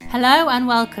Hello and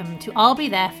welcome to I'll Be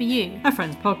There For You, A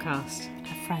Friends podcast.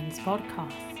 a Friends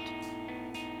podcast.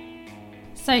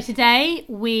 So today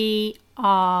we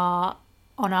are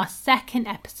on our second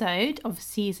episode of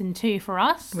season 2 for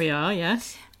us. We are,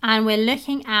 yes. And we're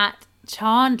looking at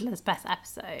Chandler's best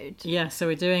episode. Yeah, so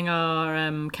we're doing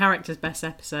our characters' best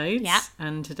episodes. Yeah.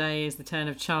 And today is the turn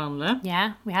of Chandler.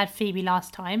 Yeah, we had Phoebe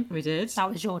last time. We did. That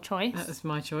was your choice. That was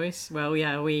my choice. Well,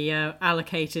 yeah, we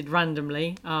allocated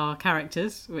randomly our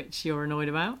characters, which you're annoyed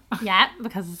about. Yeah,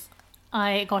 because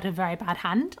I got a very bad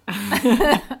hand.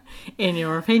 In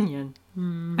your opinion.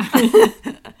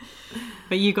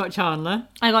 But you got Chandler,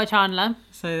 I got Chandler.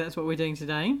 so that's what we're doing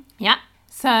today. Yeah.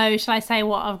 So shall I say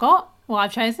what I've got? What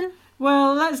I've chosen?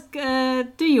 Well, let's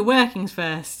do your workings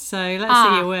first. So let's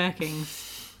see your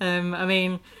workings. I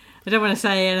mean, I don't want to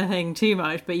say anything too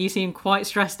much, but you seem quite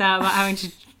stressed out about having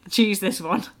to choose this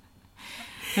one.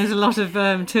 There's a lot of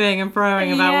toing and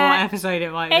froing about what episode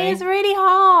it might be. It is really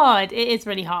hard. It is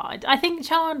really hard. I think with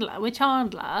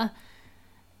Chandler,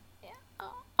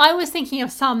 I was thinking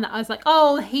of some that I was like,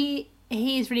 oh,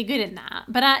 he's really good in that.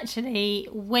 But actually,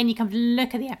 when you come to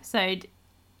look at the episode,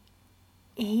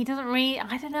 he doesn't really,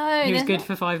 I don't know. He was good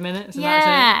for 5 minutes and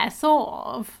that's it. Sort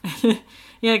of.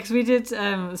 Yeah, because we did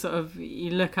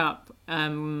you look up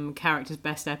characters'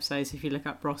 best episodes. If you look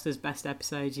up Ross's best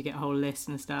episodes, you get a whole list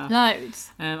and stuff. Loads.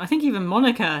 I think even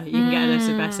Monica, you can get a list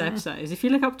of best episodes. If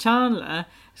you look up Chandler,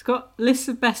 it's got lists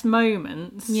of best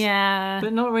moments. Yeah.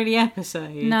 But not really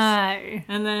episodes. No.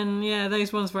 And then,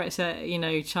 those ones where it's,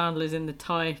 Chandler's in the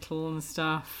title and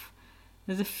stuff.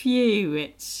 There's a few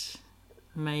which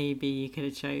maybe you could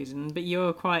have chosen, but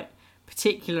you're quite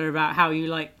particular about how you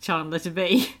like Chandler to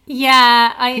be.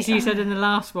 Yeah. Because you said in the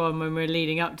last one, when we were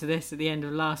leading up to this at the end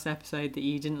of the last episode, that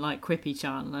you didn't like quippy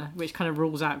Chandler, which kind of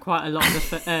rules out quite a lot of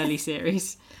the early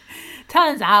series.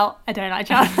 Turns out I don't like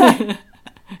Chandler.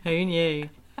 Who knew?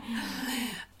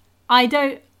 I'm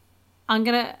going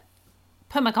to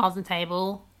put my cards on the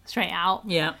table straight out.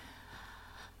 Yeah.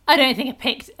 I don't think I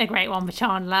picked a great one for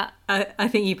Chandler. I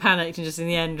think you panicked and just in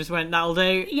the end just went, that'll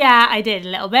do. Yeah, I did a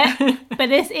little bit. But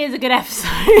this is a good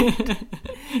episode.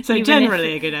 So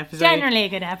generally a good episode. Generally a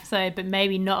good episode, but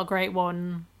maybe not a great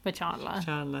one for Chandler.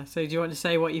 So do you want to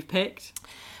say what you've picked?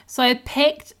 So I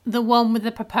picked the one with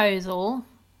the proposal,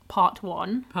 part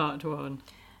 1. Part 1.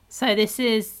 So this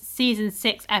is season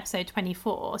 6, episode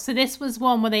 24. So this was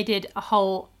one where they did a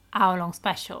whole hour-long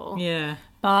special. Yeah.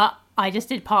 But I just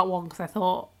did part 1 because I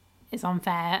thought it's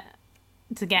unfair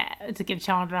to give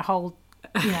Chandler a whole,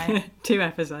 2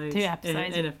 episodes. 2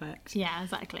 episodes. In effect. Yeah,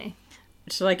 exactly.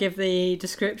 Shall I give the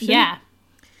description? Yeah.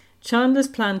 Chandler's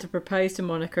plan to propose to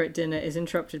Monica at dinner is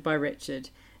interrupted by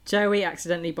Richard. Joey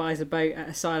accidentally buys a boat at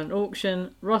a silent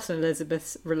auction. Ross and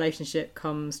Elizabeth's relationship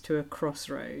comes to a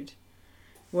crossroad.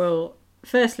 Well,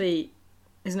 firstly,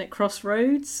 isn't it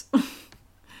crossroads?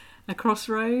 A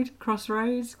crossroad?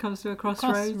 Crossroads? Comes to a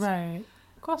crossroads?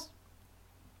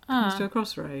 Comes to a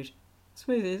crossroad. I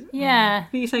suppose it is. Yeah.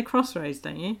 But you say crossroads,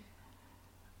 don't you?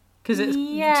 Because it's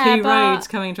 2 but roads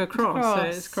coming to a cross, so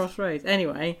it's crossroads.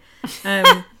 Anyway, it's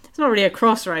not really a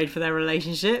crossroad for their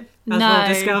relationship, as we'll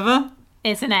discover.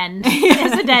 It's an end.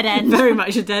 It's a dead end. Very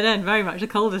much a dead end, very much a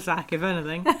cul-de-sac, if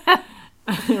anything.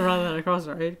 Rather than a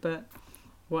crossroad, but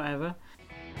whatever.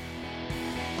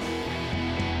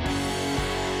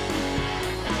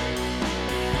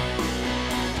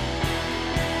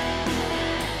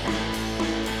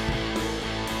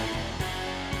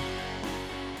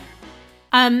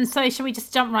 So shall we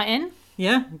just jump right in?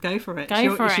 Yeah, go for it.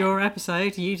 It's your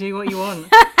episode. You do what you want.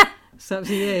 It's up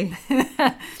to you.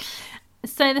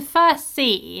 So the first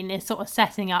scene is sort of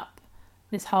setting up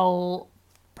this whole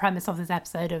premise of this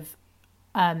episode of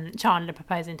Chandler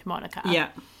proposing to Monica. Yeah.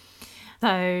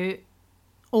 So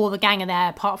all the gang are there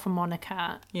apart from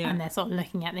Monica. Yeah. And they're sort of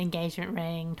looking at the engagement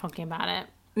ring, talking about it.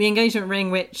 The engagement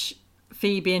ring which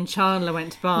Phoebe and Chandler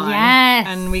went to buy. Yes.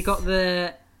 And we got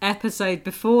the episode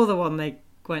before the one they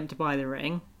went to buy the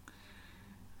ring.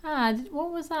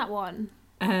 What was that one?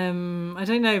 I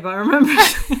don't know, but I remember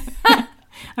I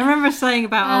remember saying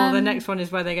about the next one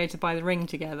is where they go to buy the ring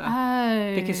together.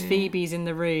 Oh. Because Phoebe's in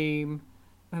the room.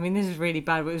 I mean, this is really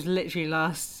bad, but it was literally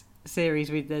last series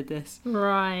we did this.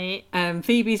 Right.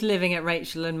 Phoebe's living at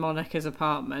Rachel and Monica's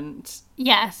apartment.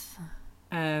 Yes.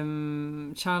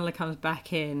 Chandler comes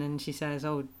back in and she says,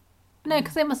 "Oh, no,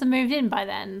 because they must have moved in by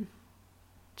then.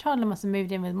 Chandler must have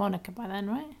moved in with Monica by then,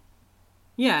 right?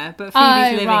 Yeah, but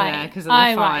Phoebe's living there because of the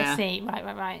fire. Right, I see.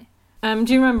 Right.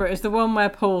 Do you remember? It's the one where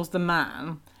Paul's the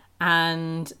man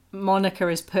and Monica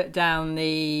has put down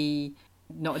the,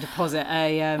 not a deposit,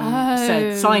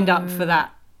 said signed up for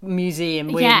that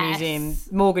weird Yes. museum,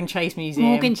 Morgan Chase Museum.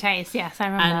 Morgan Chase, yes, I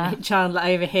remember. And Chandler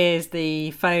overhears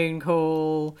the phone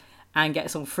call and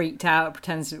gets all freaked out.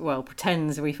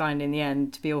 Pretends we find in the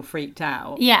end to be all freaked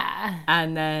out. Yeah.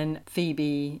 And then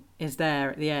Phoebe is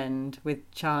there at the end with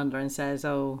Chandler and says,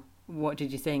 "Oh, what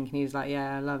did you think?" And he was like,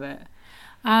 "Yeah, I love it."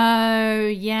 Oh,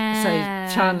 yeah.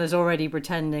 So Chandler's already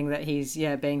pretending that he's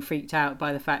being freaked out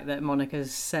by the fact that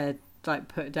Monica's said, like,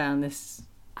 put down this.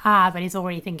 But he's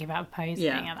already thinking about proposing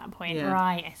Yeah. at that point. Yeah.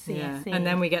 Right, I see. And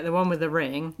then we get the one with the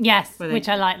ring. Yes, where they- which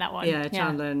I like that one. Yeah,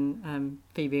 Chandler and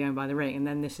Phoebe going by the ring. And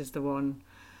then this is the one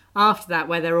after that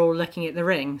where they're all looking at the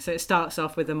ring. So it starts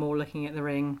off with them all looking at the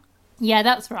ring. Yeah,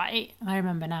 that's right. I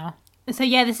remember now. So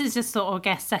yeah, this is just sort of, I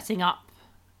guess, setting up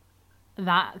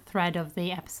that thread of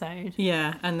the episode.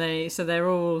 Yeah, and they're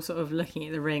all sort of looking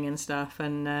at the ring and stuff.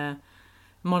 And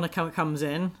Monica comes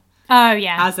in. Oh,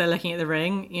 yeah. As they're looking at the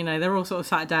ring, you know, they're all sort of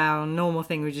sat down. Normal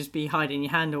thing would just be hiding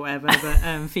your hand or whatever,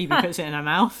 but Phoebe puts it in her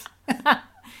mouth.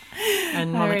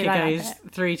 And Monica really like goes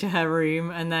through to her room,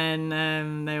 and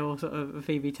then they all sort of,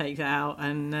 Phoebe takes it out,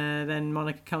 and then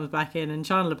Monica comes back in, and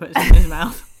Chandler puts it in his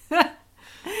mouth.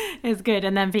 It's good.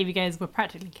 And then Phoebe goes, "We're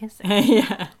practically kissing."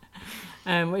 Yeah.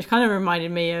 Which kind of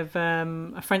reminded me of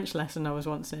a French lesson I was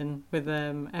once in with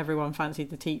Everyone Fancied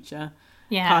the Teacher.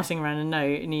 Yeah. Passing around a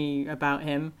note about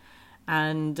him,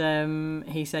 and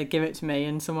he said, "Give it to me,"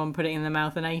 and someone put it in their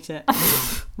mouth and ate it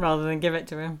rather than give it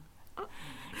to him.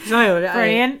 So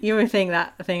Brilliant. You would think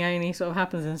that thing only sort of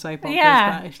happens in soap operas,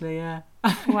 Yeah. but actually,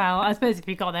 Well, I suppose if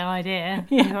you've got the idea,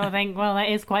 Yeah. you gotta think, well, that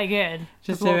is quite good.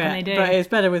 just What do can it. they do? But it's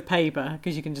better with paper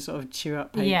because you can just sort of chew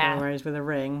up paper, Yeah. whereas with a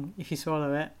ring, if you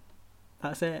swallow it,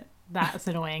 that's it. That's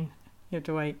annoying. You have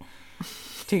to wait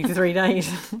 2 to 3 days.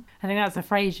 I think that's a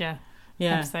Frasier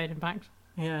Yeah, episode, in fact.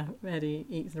 yeah. Eddie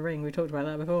eats the ring. We talked about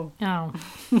that before. Oh.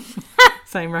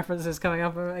 Same references coming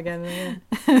up again and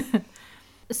again.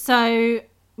 So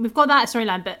we've got that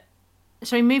storyline, but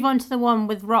shall we move on to the one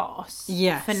with Ross?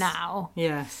 Yes. For now.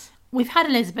 Yes. We've had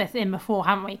Elizabeth in before,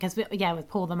 haven't we? Because, with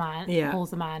Paul the Man. Yeah.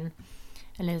 Paul's the Man.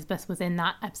 Elizabeth was in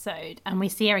that episode. And we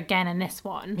see her again in this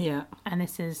one. Yeah. And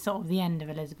this is sort of the end of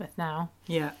Elizabeth now.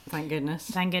 Yeah. Thank goodness.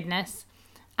 Thank goodness.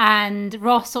 And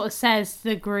Ross sort of says to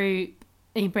the group,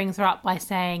 he brings her up by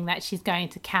saying that she's going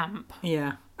to camp.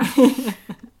 Yeah.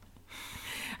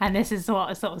 And this is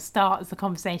what sort of starts the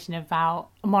conversation about,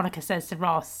 Monica says to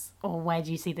Ross, "Or where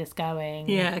do you see this going?"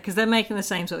 Yeah, because they're making the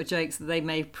same sort of jokes that they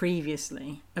made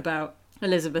previously about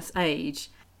Elizabeth's age.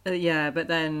 Yeah, but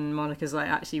then Monica's like,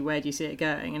 "Actually, where do you see it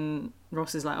going?" And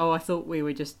Ross is like, "Oh, I thought we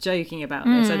were just joking about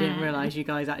this. I didn't realise you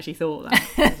guys actually thought that."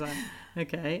 I was like,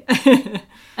 okay.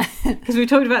 Because we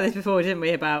talked about this before, didn't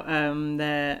we? About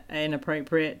their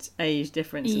inappropriate age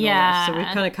difference. And all that. So we've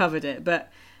kind of covered it.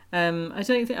 But I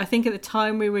think at the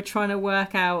time we were trying to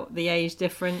work out the age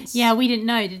difference. Yeah, we didn't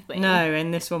know, did we? No,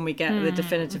 in this one we get the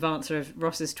definitive answer of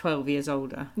Ross is 12 years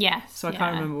older. Yes. So I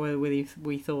can't remember whether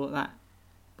we thought that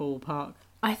ballpark.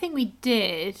 I think we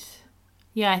did.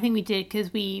 Yeah, I think we did,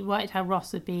 because we worked out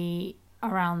Ross would be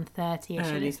around 30ish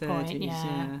at Early this 30s, point.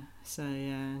 yeah. So yeah,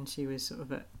 and she was sort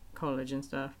of at college and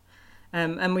stuff.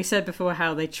 And we said before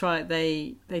how they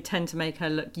tend to make her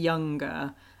look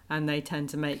younger, and they tend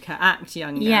to make her act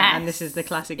younger. Yes. And this is the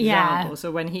classic Yeah. example.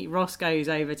 So when Ross goes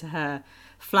over to her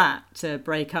flat to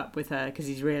break up with her because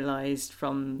he's realised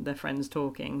from the friends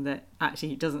talking that actually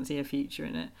he doesn't see a future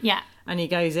in it. Yeah. And he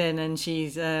goes in and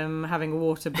she's having a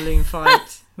water balloon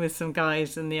fight with some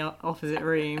guys in the opposite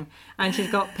room, and she's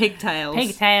got pigtails.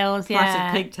 Pigtails, yeah.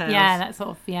 Classic pigtails. Yeah, that sort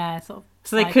of,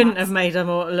 So they side couldn't parts. have made her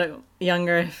more look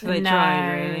younger if they No.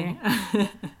 tried, really.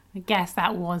 I guess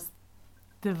that was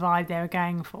the vibe they were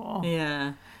going for.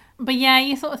 Yeah. But yeah,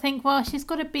 you sort of think, well, she's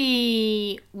got to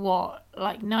be, what,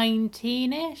 like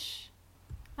 19-ish?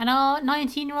 And are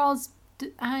 19-year-olds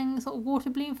hang sort of water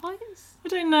balloon fights? I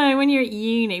don't know, when you're at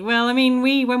uni. Well, I mean,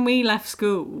 when we left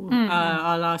school,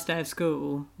 our last day of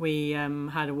school, we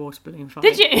had a water balloon fight.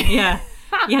 Did you? Yeah.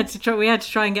 We had to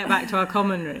try and get back to our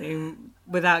common room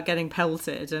without getting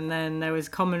pelted, and then there was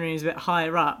common rooms a bit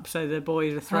higher up, so the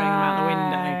boys were throwing them out the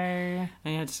window,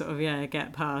 and you had to sort of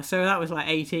get past. So that was like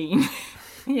 18.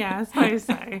 Yeah, I suppose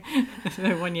so.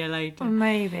 So 1 year later.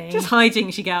 Maybe. Just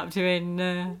hijinks you get up to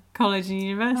in college and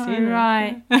university. isn't it?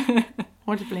 Right.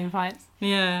 Water balloon fights.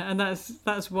 Yeah, and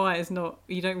that's why it's not.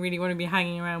 You don't really want to be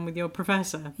hanging around with your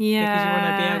professor. Yeah. Because you want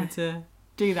to be able to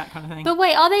do that kind of thing. But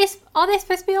wait, are they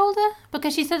supposed to be older?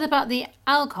 Because she says about the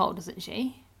alcohol, doesn't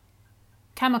she?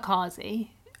 Kamikaze.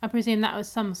 I presume that was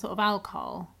some sort of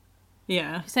alcohol.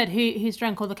 Yeah, She said who's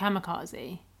drunk all the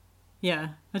kamikaze. yeah.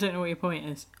 I don't know what your point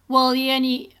is. Well,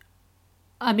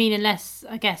 I mean, unless,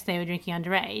 I guess they were drinking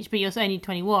underage, but you're only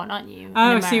 21, aren't you? in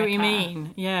Oh, I see what you America?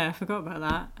 mean. Yeah, I forgot about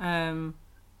that.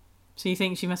 So you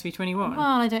think she must be 21? Well,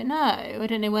 I don't know. I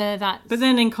don't know whether that's... But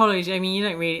then in college, I mean, you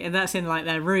don't really... That's in, like,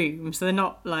 their room, so they're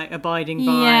not, like, abiding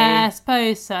by Yeah, I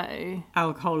suppose so.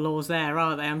 alcohol laws there,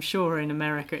 are they? I'm sure in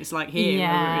America it's like here, where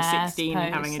Yeah, we're I 16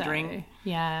 and having suppose a drink. so.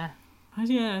 Yeah.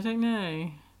 Yeah, I don't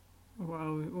know.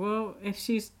 Well, if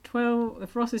she's 12...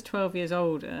 If Ross is 12 years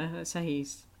older, let's say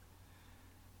he's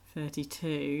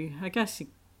 32, I guess...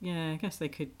 I guess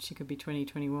she could be 20,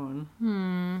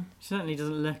 21. She certainly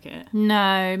doesn't look it.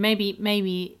 No, maybe,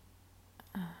 maybe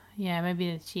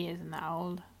she isn't that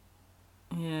old.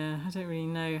 Yeah, I don't really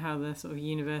know how the sort of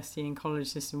university and college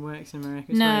system works in America.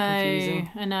 It's very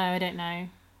confusing. I know, I don't know.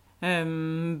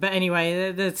 But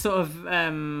anyway, the sort of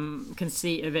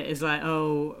conceit of it is like,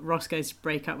 oh, Ross goes to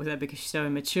break up with her because she's so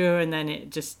immature, and then it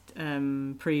just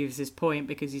proves his point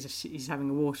because he's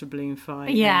having a water balloon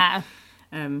fight. Yeah.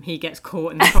 And, he gets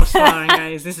caught in the crossfire and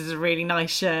goes, "This is a really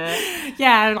nice shirt."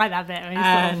 Yeah, I like that bit. When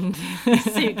And his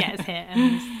suit gets hit.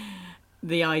 And...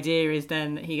 the idea is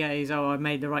then that he goes, "Oh, I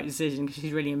made the right decision because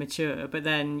she's really immature." But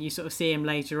then you sort of see him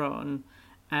later on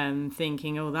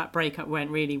thinking, "Oh, that breakup went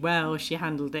really well. She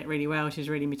handled it really well. She was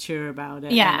really mature about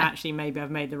it. Yeah. And actually, maybe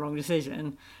I've made the wrong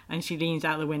decision." And she leans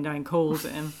out the window and calls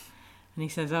him. And he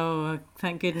says, "Oh,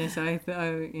 thank goodness."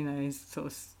 He sort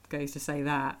of goes to say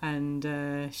that.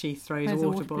 And she throws a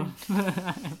water ball.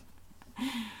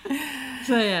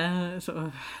 So, yeah, sort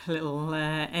of little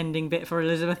ending bit for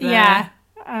Elizabeth there.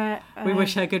 Yeah. We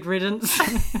wish her good riddance.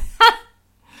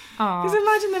 Aw. Because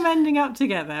imagine them ending up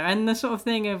together, and the sort of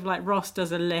thing of like Ross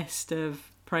does a list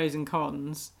of pros and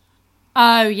cons.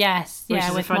 Oh, yes. Which is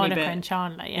Yeah, a with funny Monica bit. and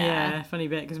Chandler, yeah. Funny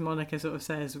bit, because Monica sort of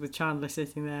says with Chandler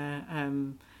sitting there,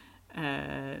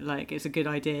 like it's a good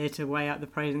idea to weigh up the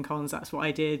pros and cons. That's what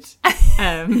I did.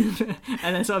 And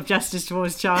then sort of gestures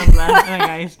towards Chandler, and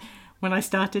then goes, "When I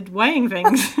started weighing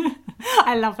things."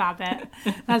 I love that bit.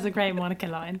 That's a great Monica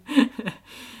line.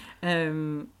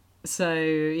 So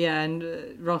yeah, and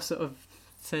Ross sort of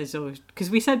says, because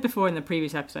we said before in the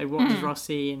previous episode, what does Ross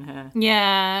see in her?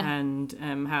 Yeah.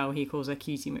 And how he calls her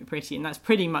Cutie McPretty, and that's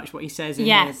pretty much what he says in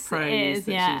Yes, the prose. it is,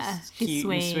 that yeah. she's cute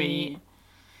sweet. and sweet.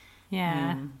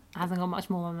 Yeah. Hasn't got much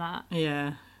more than that.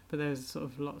 Yeah, but there's sort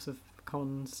of lots of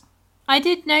cons. I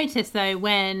did notice, though,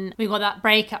 when we got that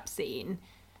breakup scene,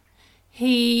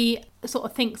 he sort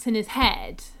of thinks in his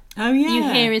head. Oh yeah, You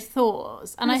hear his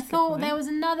thoughts. And That's I a good thought point. there was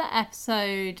another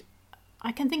episode...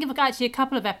 I can think of actually a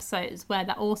couple of episodes where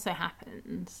that also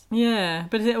happens. Yeah,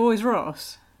 but is it always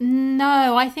Ross?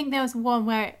 No, I think there was one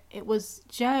where it was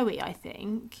Joey, I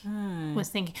think, was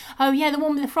thinking. Oh, yeah, the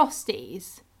one with the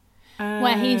Frosties.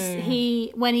 Where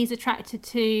when he's attracted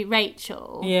to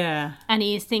Rachel. Yeah. And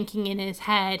he is thinking in his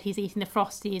head, he's eating the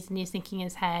Frosties and he's thinking in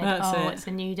his head, That's it. It's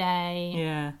a new day.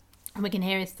 Yeah. And we can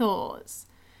hear his thoughts.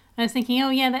 I was thinking, oh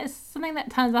yeah, that's something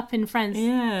that turns up in Friends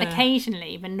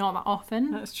occasionally, but not that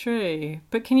often. That's true.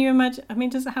 But can you imagine, I mean,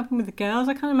 does it happen with the girls?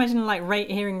 I can't imagine like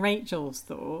hearing Rachel's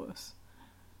thoughts.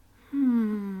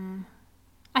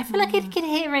 I feel like I could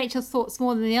hear Rachel's thoughts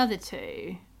more than the other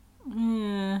two.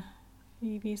 Yeah.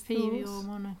 Phoebe's Phoebe thoughts. or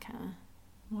Monica.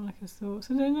 Monica's thoughts.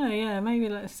 I don't know, yeah. Maybe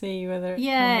let's see whether it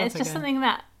Yeah, comes it's up just again. something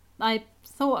that I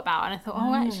thought about and I thought,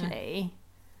 oh, actually,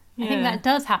 I think Yeah. that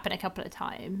does happen a couple of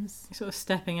times. Sort of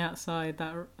stepping outside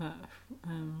that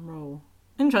role.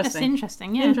 That's Interesting.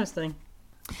 interesting, yeah. Interesting.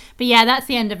 But yeah, that's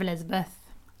the end of Elizabeth.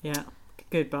 Yeah.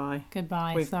 Goodbye.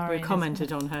 Goodbye, We've sorry.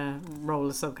 commented on her role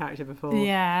as sub-character before. Elizabeth.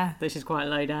 Yeah. That she's quite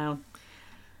low down.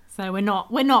 So we're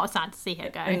not sad to see her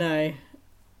go. No.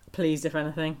 Pleased, if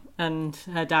anything. And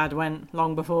her dad went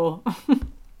long before.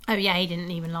 Oh yeah, he didn't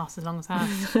even last as long as her.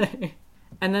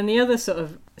 And then the other sort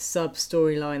of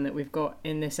sub-storyline that we've got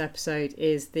in this episode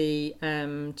is the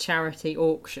charity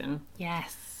auction.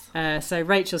 Yes. So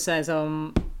Rachel says,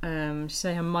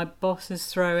 my boss is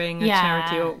throwing a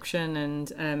charity auction,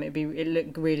 and it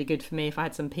looked really good for me if I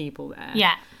had some people there.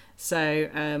 Yeah.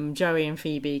 So Joey and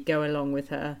Phoebe go along with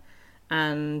her,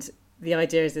 and the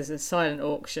idea is there's a silent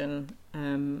auction,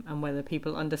 and whether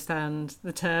people understand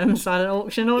the term silent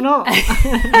auction or not.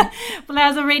 Well,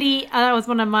 that was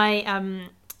one of my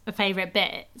favourite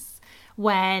bits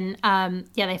when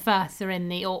they first are in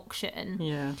the auction.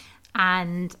 Yeah.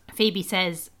 And Phoebe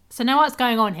says, "So now what's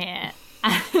going on here?"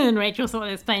 And Rachel sort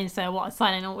of explains to her what a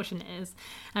silent auction is.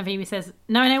 And Phoebe says,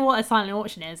 "No, I know what a silent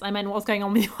auction is. I meant what's going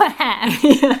on with your hair."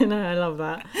 Yeah, no, I love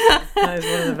that. That is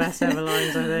one of the best ever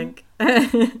lines, I think.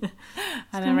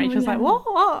 And then Rachel's like, what?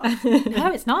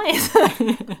 No, it's nice.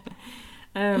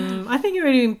 I think it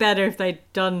would have been better if they'd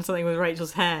done something with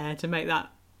Rachel's hair to make that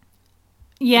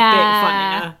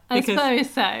Yeah, a bit funnier. I suppose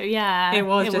so. Yeah, It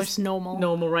was just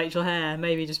normal. Rachel hair.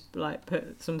 Maybe just like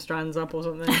put some strands up or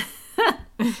something.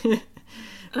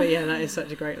 But yeah, that is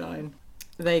such a great line.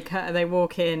 They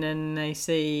walk in and they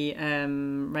see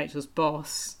Rachel's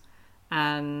boss,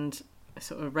 and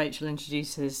sort of Rachel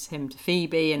introduces him to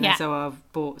Phoebe, and so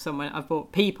I've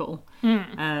bought people,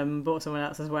 bought someone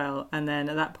else as well, and then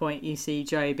at that point you see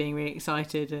Joey being really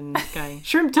excited and going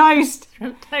shrimp toast.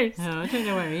 Shrimp toast. Oh, I don't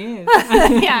know where he is.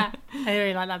 Yeah, I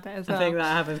really like that bit as well. I think that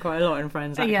happens quite a lot in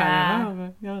Friends. That Yeah. kind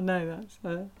of, oh no, that's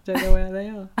don't know where they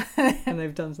are, and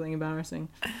they've done something embarrassing.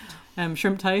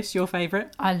 Shrimp toast, your favourite?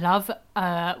 I love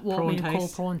what Prawn we call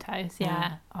toast. prawn toast.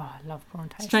 Yeah. Oh, I love prawn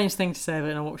toast. Strange thing to serve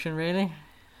at an auction, really.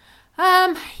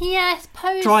 Yeah, I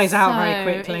suppose Dries out so. very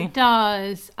quickly. It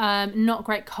does. Not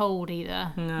great cold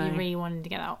either. No. You really wanted to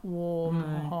get that warm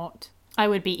or hot. I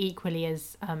would be equally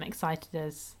as excited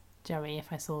as Joey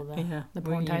if I saw the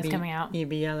prawn toast coming out. You'd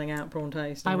be yelling out prawn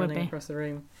toast I and would running be. across the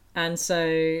room. And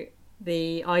so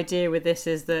the idea with this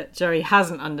is that Joey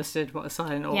hasn't understood what a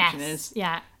silent auction is.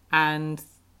 Yeah. And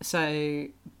so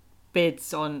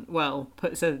puts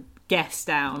a guess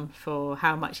down for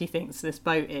how much he thinks this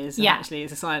boat is, and actually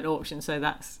it's a silent auction, so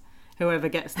that's whoever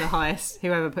puts the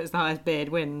highest bid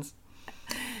wins,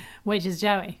 which is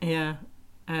Joey. so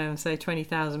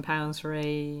 £20,000 for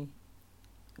a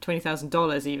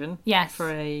 $20,000 even for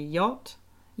a yacht,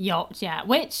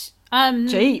 which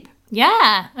cheap.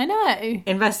 Yeah, I know.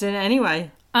 Invest in it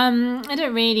anyway. I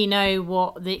don't really know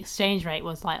what the exchange rate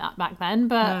was like that back then,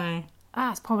 but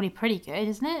that's probably pretty good,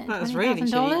 isn't it? That's really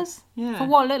cheap. Yeah. For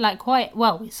what looked like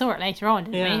we saw it later on,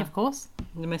 didn't we? Of course.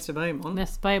 Mr.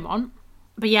 Beaumont.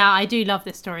 But yeah, I do love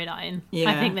this storyline.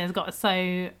 Yeah. I think there's got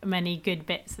so many good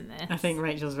bits in this. I think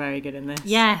Rachel's very good in this.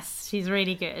 Yes, she's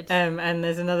really good. And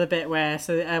there's another bit where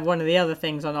one of the other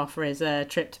things on offer is a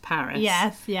trip to Paris.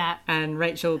 Yes, yeah. And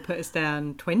Rachel puts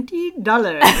down $20.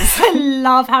 I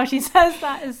love how she says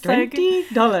that. It's so good.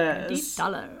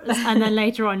 $20. And then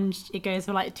later on it goes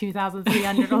for like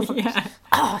 2,300 or something. Yeah.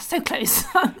 Oh, so close.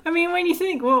 I mean, when you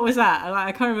think, what was that? Like,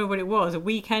 I can't remember what it was. A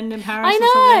weekend in Paris I or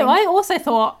know. something? I also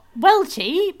thought, well,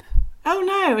 cheap. Oh,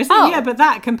 no. Yeah, but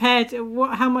that compared to,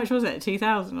 how much was it?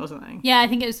 2,000 or something? Yeah, I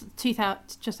think it was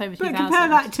 2,000, just over 2,000. But compare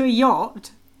that to a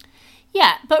yacht.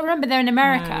 Yeah, but remember they're in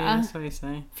America. Oh, yeah, I suppose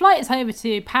so. Flights over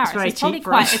to Paris very is probably cheap for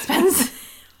quite us.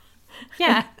 expensive.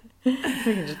 Yeah. We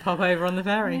can just pop over on the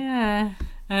ferry. Yeah.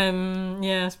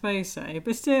 Yeah, I suppose so.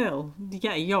 But still, you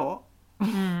get a yacht.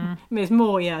 Mm. I mean, it's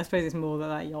more, I suppose it's more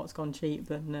that yacht's gone cheap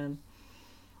than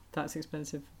that's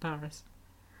expensive for Paris.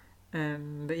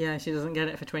 But yeah, she doesn't get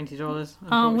it for $20.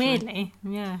 Oh, weirdly.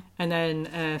 Yeah. And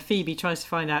then Phoebe tries to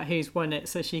find out who's won it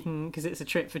so she can, because it's a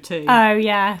trip for two. Oh,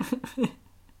 yeah.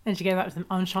 And she goes up to them,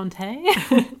 enchanté.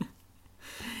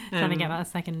 Trying to get that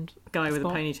second guy with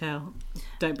spot. a ponytail.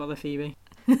 Don't bother Phoebe.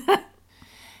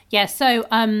 Yeah, so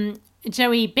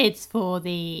Joey bids for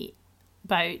the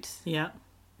boat, Yeah.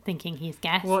 thinking he's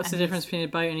guessed. What's the difference between a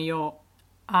boat and a yacht?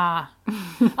 Oh,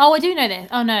 I do know this.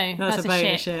 Oh, no. That's a boat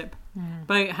and a ship.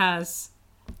 Boat has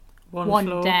one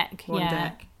floor, deck. one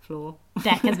deck, floor.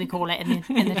 Deck, as we call it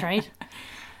in the trade.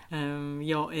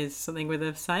 Yacht is something with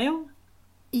a sail.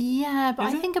 Yeah, but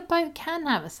Is I it? think a boat can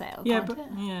have a sail, Yeah, can't but it?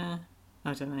 yeah,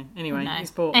 I don't know. Anyway, No.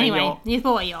 he's bought a yacht. He's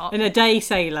bought a yacht. And a day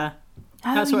sailor.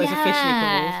 That's what it's officially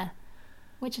called.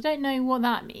 Which I don't know what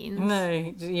that means.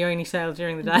 No, you only sail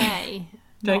during the day.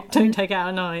 Day. Don't take it out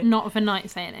at night. Not for night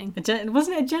sailing.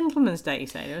 Wasn't it a gentleman's day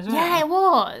sailor as well? Yeah, it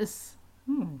was.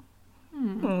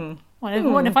 What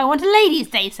if I want a ladies'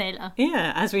 day sailor?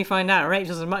 Yeah, as we find out,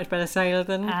 Rachel's a much better sailor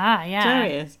than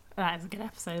Joey is. That is a good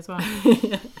episode as well.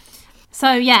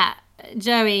 So yeah,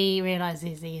 Joey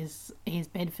realises he's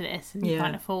bid for this and he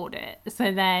can't afford it.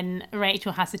 So then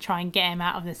Rachel has to try and get him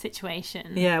out of the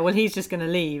situation. Yeah, well, he's just going to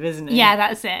leave, isn't he? Yeah,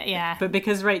 that's it. Yeah. But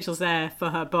because Rachel's there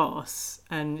for her boss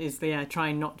and is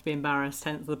trying not to be embarrassed,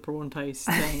 hence the prawn toast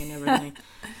thing and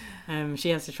everything,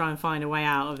 she has to try and find a way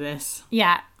out of this.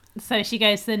 Yeah. So she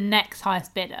goes to the next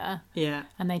highest bidder. Yeah.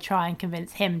 And they try and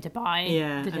convince him to buy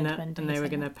the gentleman. and they were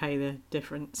going to pay the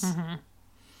difference. Mm-hmm.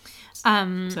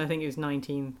 So I think it was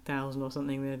 19,000 or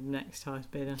something, the next highest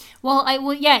bidder.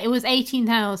 It was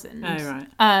 18,000. Oh, right.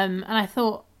 And I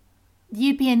thought,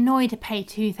 you'd be annoyed to pay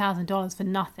 $2,000 for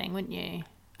nothing, wouldn't you?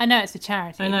 I know it's for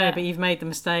charity. I know, but you've made the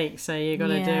mistake, so you've got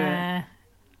to do it.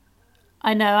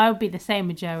 I know, I would be the same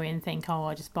with Joey and think, oh,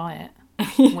 I'll just buy it.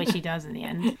 Which he does in the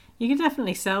end. You could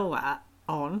definitely sell that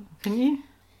on, couldn't you?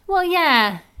 Well,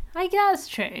 yeah, I guess that's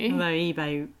true.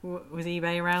 Although was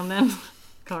eBay around then?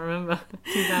 Can't remember.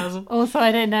 2000. Also,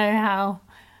 I don't know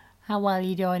how well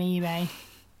you do on eBay.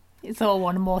 It's sort of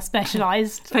one more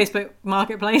specialised. Facebook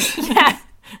Marketplace. Yeah.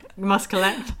 You must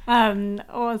collect. What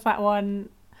was that one?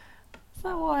 What's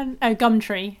that one? Oh,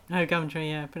 Gumtree. Oh, Gumtree,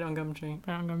 yeah. Put it on Gumtree.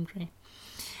 Put it on Gumtree.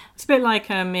 It's a bit like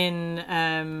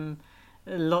in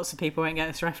lots of people won't get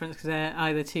this reference because they're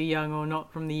either too young or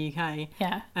not from the UK.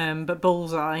 Yeah. But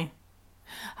Bullseye.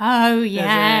 Oh,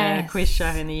 yeah. There's a quiz show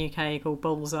in the UK called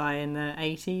Bullseye in the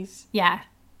 80s. Yeah.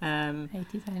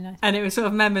 80s, very nice. And it was sort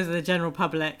of members of the general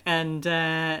public, and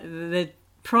the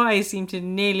prize seemed to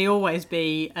nearly always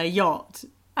be a yacht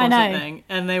or something.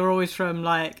 And they were always from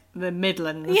like the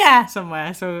Midlands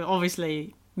somewhere, so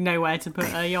obviously nowhere to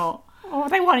put a yacht.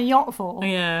 What they want a yacht for?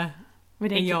 Yeah.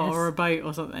 Ridiculous. A yacht or a boat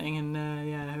or something, and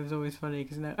it was always funny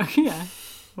because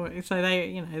so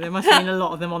they, there must have been a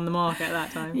lot of them on the market at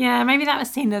that time. Yeah, maybe that was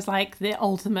seen as like the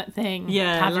ultimate thing.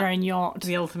 Yeah, to have your own yacht.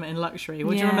 The ultimate in luxury.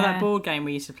 Well, do you remember that board game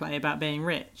we used to play about being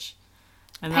rich?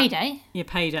 And Payday?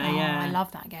 Payday, I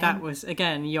love that game. That was,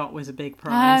 again, yacht was a big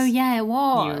prize. Oh, yeah, it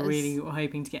was. You were really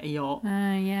hoping to get a yacht. Oh,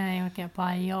 yeah, you would get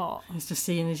by a yacht. It's just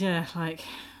seen as, like,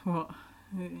 what,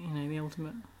 the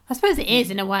ultimate. I suppose it is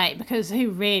in a way, because who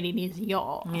really needs a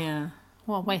yacht? Yeah.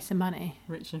 What a waste of money.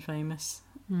 Rich and famous.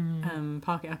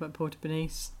 Park it up at Porto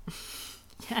Benice.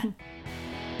 Yeah.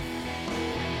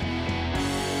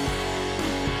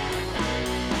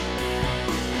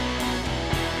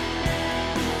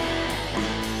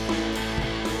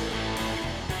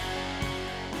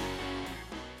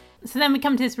 So then we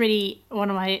come to one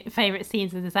of my favourite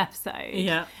scenes of this episode.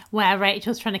 Yeah. Where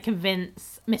Rachel's trying to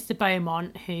convince Mr.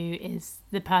 Beaumont, who is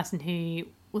the person who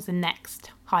was the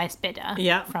next highest bidder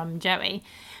from Joey,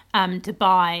 to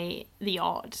buy the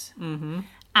yacht. Mm-hmm.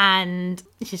 And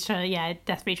she's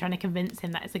desperately trying to convince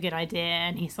him that it's a good idea.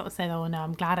 And he sort of said, "Oh no,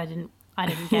 I'm glad I didn't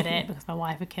get it because my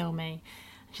wife would kill me."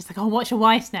 And she's like, "Oh, what's your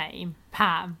wife's name?"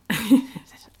 "Pam."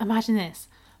 Said, "Imagine this,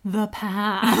 the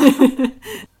Pam."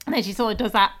 And then she sort of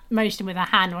does that motion with her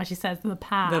hand while she says the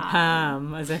Pam. The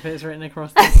Pam, as if it's written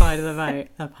across the side of the boat.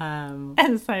 The Pam.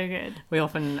 It's so good. We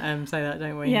often say that,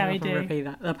 don't we? Yeah, we do. Repeat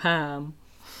that. The Pam.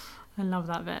 I love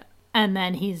that bit. And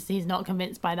then he's not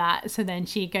convinced by that. So then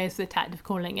she goes to the tact of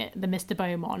calling it the Mr.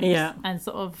 Beaumont. Yeah. And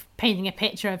sort of painting a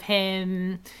picture of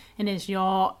him in his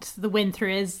yacht. The wind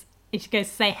through his... She goes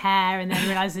to say hair and then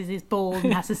realises he's bald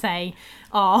and has to say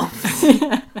arms.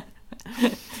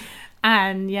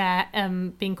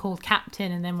 And being called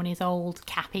captain, and then when he's old,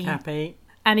 Cappy.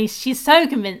 And she's so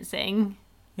convincing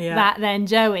that then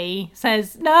Joey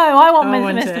says, "No, I want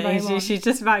Mr. Beaumont." She's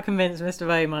just about convinced Mr.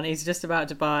 Beaumont. He's just about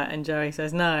to buy it, and Joey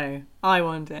says, "No, I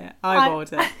want it. I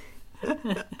bought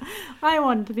it. I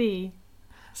want to be."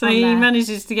 So he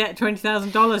manages to get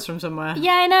 $20,000 from somewhere.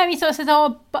 Yeah, I know. He sort of says,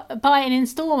 "Oh, buy it in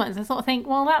instalments." I sort of think,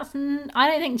 well, I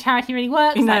don't think charity really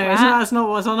works like that. That's not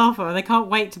what's on offer. They can't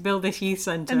wait to build this youth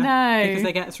centre. No. Because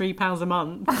they get £3 a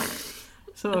month.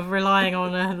 Sort of relying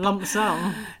on a lump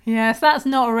sum. Yeah, so that's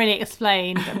not really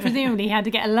explained. But presumably he had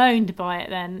to get a loan to buy it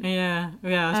then. Yeah,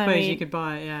 I suppose you could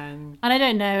buy it, And I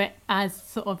don't know it as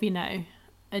sort of,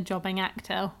 a jobbing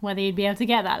actor, whether you'd be able to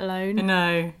get that loan.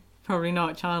 No. Probably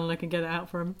not. Chandler can get it out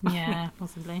for him. Yeah,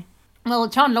 possibly. Well,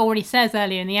 Chandler already says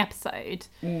earlier in the episode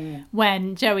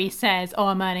when Joey says, "Oh,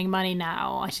 I'm earning money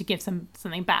now. I should give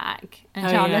something back." And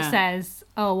Chandler says,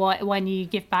 "Oh, when you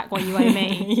give back what you owe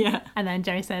me." Yeah. And then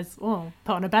Joey says, "Oh,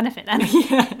 put on a benefit then."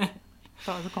 Yeah.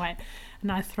 That was quite a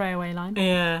nice throwaway line.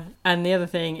 Yeah. And the other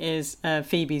thing is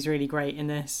Phoebe's really great in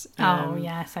this.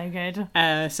 So good.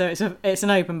 So it's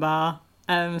an open bar.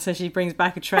 So she brings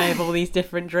back a tray of all these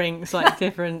different drinks, like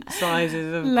different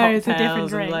sizes of loads cocktails of different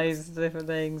drinks. And loads of different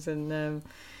things. And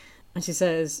she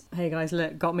says, "Hey guys,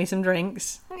 look, got me some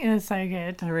drinks." It was so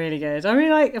good. They're really good. I really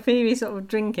like Phoebe sort of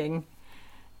drinking.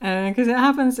 Because it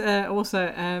happens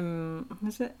also,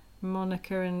 was it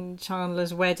Monica and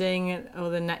Chandler's wedding or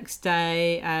the next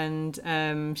day? And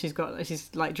she's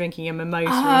like drinking a mimosa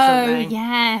or something. Oh,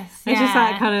 yes. It's just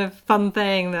that kind of fun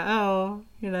thing that,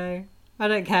 I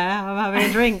don't care. I'm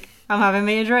having a drink. I'm having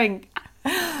me a drink.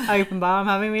 Open bar. I'm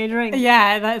having me a drink.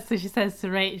 Yeah, that's what she says to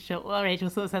Rachel. Well,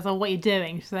 Rachel sort of says, "Oh, what are you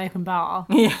doing?" She says, "Open bar."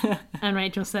 Yeah. And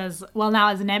Rachel says, "Well,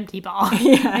 now it's an empty bar."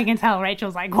 Yeah. I can tell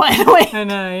Rachel's like quite annoying. I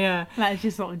know. Yeah. Like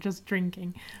she's sort of just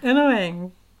drinking.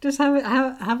 Annoying. Just have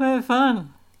a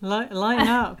fun. Lighten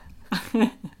up.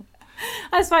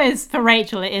 I suppose for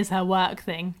Rachel, it is her work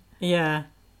thing. Yeah.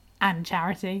 And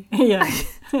charity. Yeah.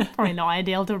 Probably not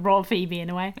ideal to rob Phoebe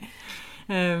in a way.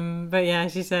 But yeah,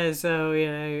 she says,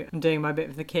 I'm doing my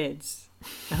bit for the kids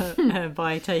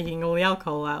by taking all the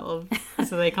alcohol out of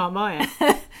so they can't buy it.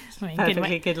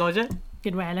 Perfectly good logic.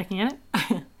 Good way of looking at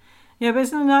it. Yeah, but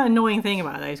it's not that annoying thing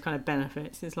about those kind of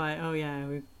benefits. It's like, we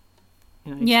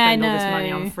spend all this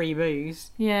money on free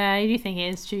booze. Yeah, you do think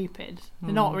it is stupid.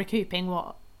 They're not recouping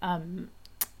what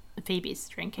Phoebe's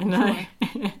drinking. No.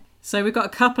 surely. So we've got a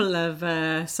couple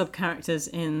of sub-characters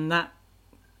in that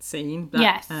scene. That,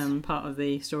 Yes. part of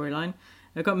the storyline.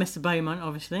 We've got Mr. Beaumont,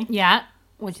 obviously. Yeah.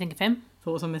 What do you think of him?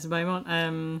 Thoughts on Mr. Beaumont?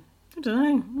 I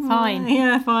don't know. Fine.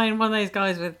 Yeah, fine. One of those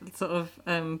guys with sort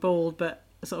of bald but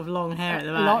sort of long hair at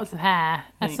the back. Lots of hair.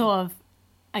 A think- sort of,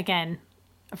 again,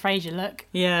 a Frasier look.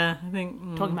 Yeah, I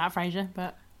think Talking about Frasier,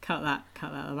 but cut that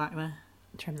at the back there.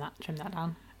 trim that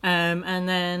down. And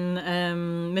then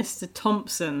Mr.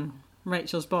 Thompson,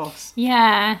 Rachel's boss.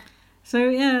 Yeah. So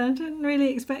yeah, I didn't really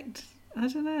expect. I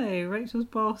don't know, Rachel's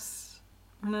boss,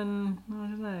 and then I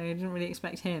don't know. I didn't really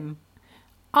expect him.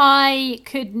 I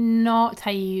could not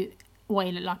tell you what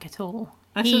he looked like at all.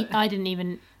 I didn't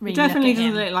even really He definitely look at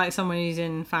doesn't him. look like someone who's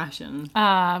in fashion.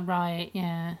 Ah, right,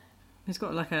 yeah. He's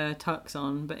got like a tux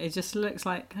on, but it just looks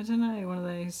like, I don't know, one of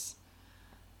those.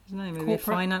 I don't know, maybe Corporate.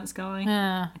 a finance guy,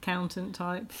 Yeah. accountant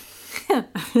type,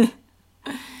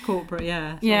 corporate,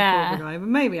 yeah, sort of Yeah. corporate guy. But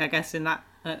maybe I guess at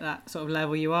that sort of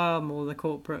level, you are more the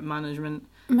corporate management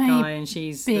Maybe. guy, and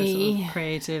she's the sort of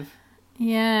creative.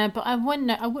 Yeah, but I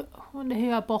wonder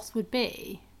who our boss would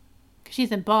be. Because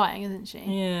she's in buying, isn't she?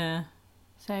 Yeah.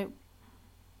 So,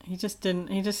 It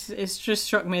just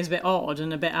struck me as a bit odd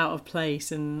and a bit out of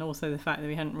place, and also the fact that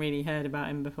we hadn't really heard about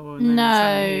him before. And then no.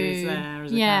 suddenly he was there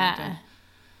as a Yeah. character.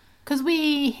 Because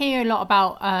we hear a lot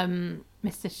about Mr.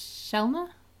 Shellner.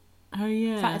 Oh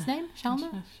yeah. Is that his name?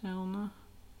 Shellner? Shellner.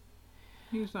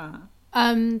 Who's that?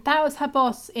 That was her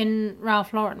boss in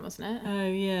Ralph Lauren, wasn't it? Oh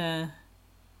yeah.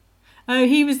 Oh,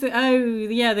 he was the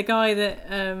guy that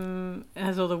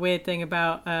has all the weird thing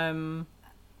about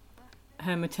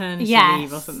her maternity Yes.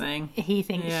 leave or something. He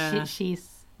thinks Yeah.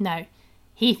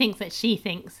 he thinks that she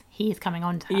thinks he's coming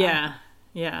on to her.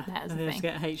 Yeah. That was And the they just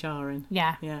thing. get HR in.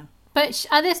 Yeah. Yeah. But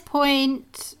at this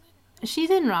point, she's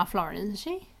in Ralph Lauren, isn't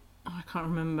she? Oh, I can't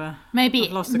remember. Maybe,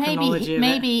 I've lost the chronology of it.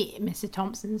 maybe Mr.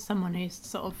 Thompson's someone who's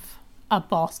sort of a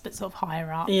boss, but sort of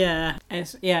higher up. Yeah,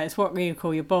 it's what you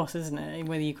call your boss, isn't it?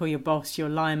 Whether you call your boss your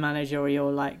line manager or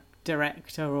your like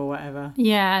director or whatever.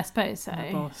 Yeah, I suppose so.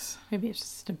 Your boss. Maybe it's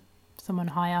just someone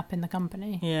high up in the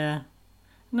company. Yeah.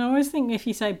 No, I always think if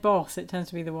you say boss, it tends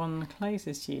to be the one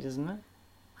closest to you, doesn't it?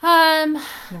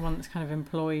 The one that's kind of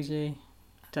employed you.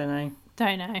 Don't know.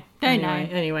 Don't know.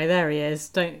 Anyway, there he is.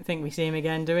 Don't think we see him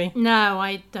again, do we? No,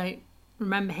 I don't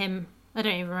remember him. I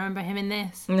don't even remember him in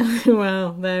this.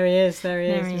 Well, there he is. There he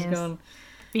There is. he He's is. gone.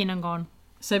 Been and gone.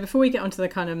 So before we get onto the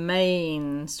kind of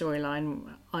main storyline,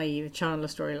 i.e. the Chandler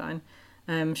storyline,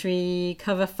 should we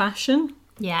cover fashion?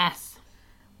 Yes.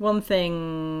 One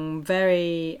thing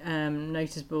very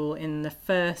noticeable in the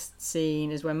first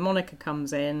scene is when Monica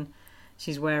comes in.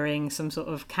 She's wearing some sort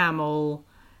of camel,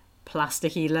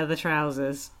 plasticky leather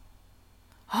trousers.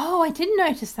 Oh, I didn't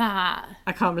notice that.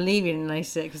 I can't believe you didn't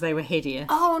notice it because they were hideous.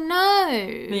 Oh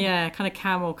no. Yeah, kind of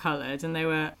camel coloured, and they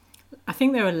were, I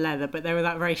think they were leather, but they were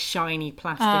that very shiny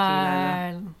plasticky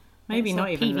leather. Maybe it's not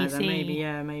like even leather,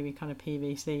 PVC. maybe kind of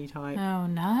PVC type. Oh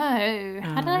no.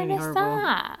 How did I really miss horrible.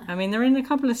 that? I mean, they're in a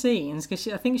couple of scenes because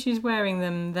I think she's wearing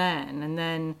them then, and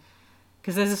then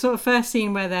because there's a sort of first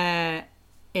scene where they're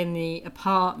in the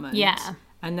apartment, Yeah.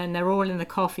 and then they're all in the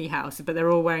coffee house, but they're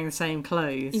all wearing the same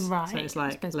clothes, Right. So it's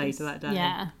like Suppose later that day,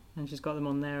 Yeah. and she's got them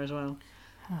on there as well.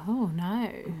 Oh no.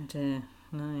 Oh dear,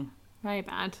 no. Very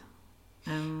bad.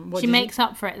 What She did makes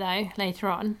up for it though later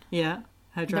on. yeah,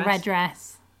 her dress. The red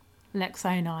dress looks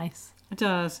so nice. It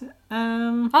does.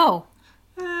 Oh.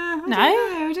 I No?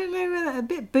 I don't know whether a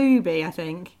bit booby. I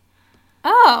think.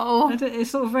 Oh.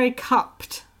 It's sort of very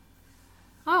cupped.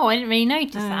 Oh, I didn't really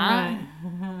notice that.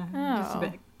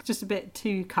 Right. Just a bit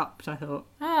too cupped, I thought.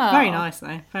 Oh. Very nice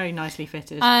though. Very nicely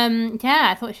fitted. Yeah,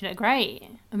 I thought she looked great.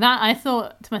 That I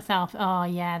thought to myself, oh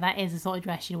yeah, that is the sort of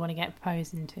dress you want to get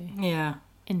proposed into. Yeah.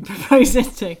 Into. Proposed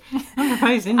into. I'm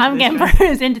proposed into. I'm this getting dress.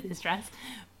 proposed into this dress.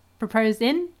 Proposed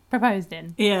in? Proposed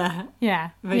in. Yeah. Yeah.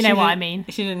 But You she know what I didn't- mean.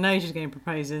 She didn't know she was getting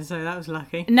proposed in, so that was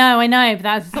lucky. No, I know, but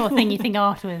that's the sort of thing you think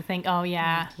afterwards. Think, oh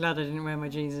yeah, Glad I didn't wear my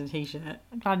jeans and t-shirt.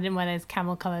 glad I didn't wear those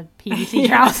camel-coloured PVC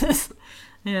trousers.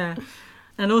 Yeah.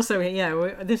 And also,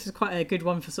 this is quite a good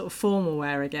one for sort of formal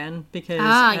wear again, because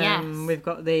yes. we've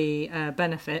got the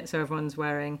benefit, so everyone's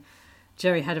wearing.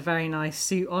 Jerry had a very nice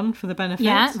suit on for the benefit.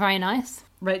 Yeah, very nice.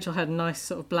 Rachel had a nice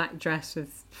sort of black dress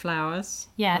with flowers.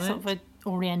 Yeah, on sort it. of an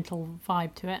oriental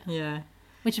vibe to it, Yeah.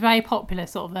 which is very popular,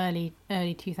 sort of early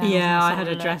 2000s. Yeah, I sort had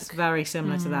of a dress look. very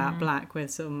similar to that, black with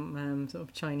some sort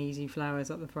of Chinesey flowers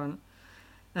up the front.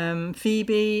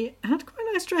 Phoebe had quite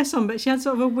a nice dress on, but she had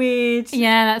sort of a weird.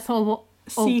 Yeah, that's sort of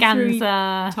see-through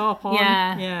organza top on.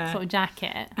 yeah, sort of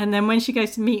jacket. And then when she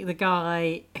goes to meet the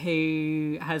guy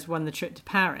who has won the trip to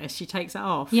Paris, she takes it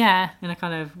off. Yeah. And I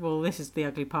kind of, well, this is the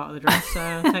ugly part of the dress, so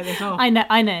I'll take this off. I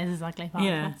know this is ugly part.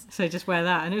 Yeah, so just wear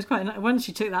that. And it was quite nice. Once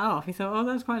she took that off, you thought, oh,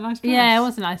 that's quite a nice dress. Yeah, it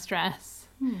was a nice dress.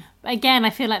 But again, I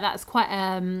feel like that's quite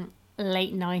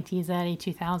late 90s, early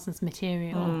 2000s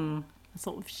material. A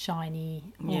sort of shiny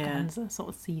organza, sort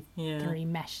of see-through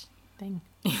mesh thing.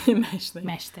 Mesh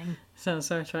thing. Sounds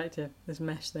so attractive, this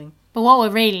mesh thing. But what we're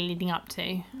really leading up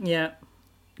to, Yeah.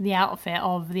 the outfit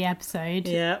of the episode,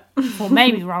 Yeah. for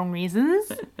maybe wrong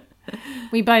reasons.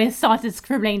 We both started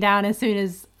scribbling down as soon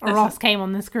as Ross came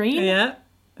on the screen. Yeah.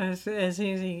 As soon as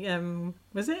he,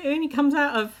 was it when he comes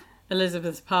out of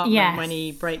Elizabeth's apartment Yes. when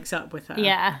he breaks up with her?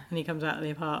 Yeah. And he comes out of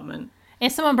the apartment.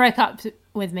 If someone broke up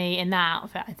with me in that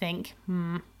outfit, I think,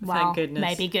 well, Thank goodness.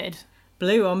 maybe good.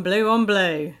 Blue on blue on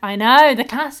blue. I know, the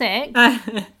classic.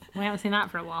 We haven't seen that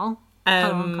for a while.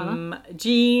 Colour on colour.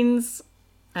 Jeans.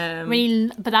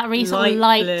 Really, but that really sort of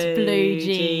light blue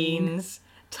jeans.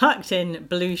 Tucked in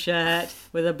blue shirt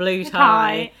with a blue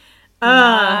Tie.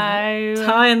 tie. No.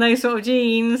 Tie and those sort of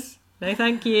jeans. No,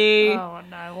 thank you. Oh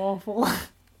no, awful.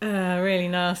 Really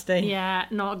nasty. Yeah,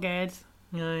 not good.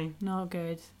 No. Not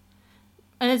good.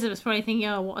 Elizabeth's probably thinking,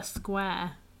 oh, what a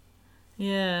square.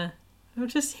 Yeah. They're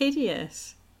just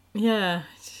hideous. Yeah.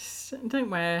 Just don't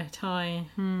wear tie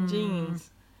and jeans.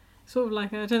 Sort of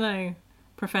like, I don't know,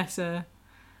 professor.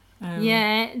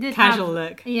 Yeah, it did casual have,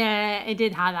 look. Yeah, it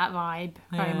did have that vibe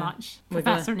very Yeah. much. With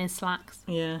Professor in his slacks.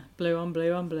 Yeah, blue on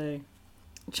blue on blue.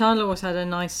 Chandler also had a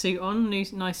nice suit on,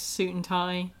 nice suit and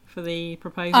tie for the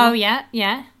proposal. Oh yeah,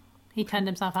 yeah. He turned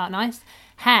himself out nice.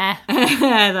 Hair.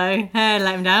 Hair though, hair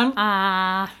let him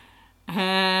down.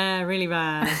 Hair really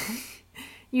bad.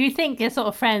 You would think his sort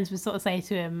of friends would sort of say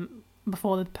to him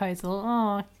before the proposal,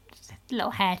 oh, just a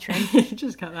little hair trim.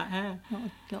 Just cut that hair.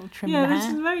 Little trim Yeah, of there's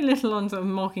hair. very little on sort of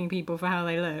mocking people for how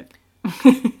they look.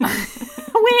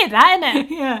 Weird, that, isn't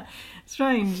it? Yeah,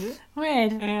 strange.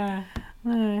 Weird. Yeah,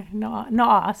 No,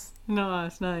 not us. not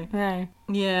us, no. No.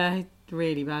 Yeah,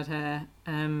 really bad hair.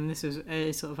 This was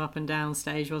a sort of up and down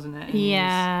stage, wasn't it? And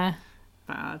Yeah.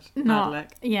 bad Not, look.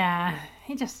 yeah.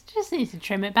 He just needs to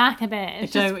trim it back a bit.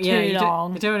 It's just too you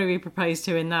long. don't want to be proposed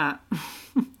to in that.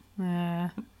 Yeah.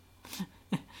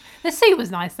 The suit was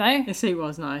nice though. The suit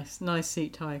was nice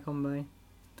suit tie combo.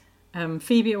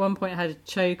 Phoebe at one point had a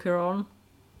choker on.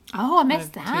 Oh, I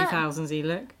missed that. 2000s-y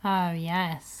look. Oh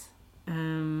yes.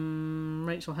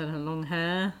 Rachel had her long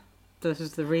hair. This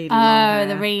was the really long hair. Oh,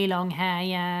 the really long hair.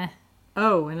 Yeah.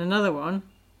 Oh, and another one.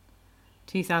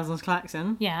 2000s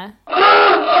Klaxon. Yeah.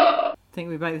 I think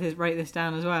we both wrote this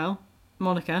down as well.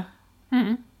 Monica.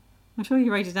 I'm sure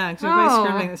you wrote it down because we were both Oh.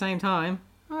 scribbling at the same time.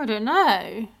 I don't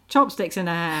know. Chopsticks in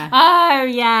her hair. Oh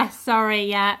yeah. Sorry.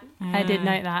 Yeah. I did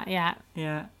note that. Yeah.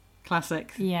 Yeah.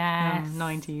 Classic. Yes.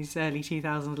 90s, early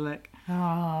 2000s look.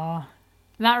 Oh.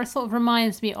 That sort of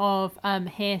reminds me of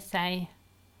Hearsay.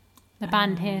 The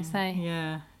band Hearsay.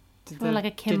 Yeah. Feel like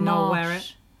a Kim Did Marsh. Noel wear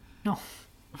it? No.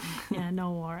 Yeah,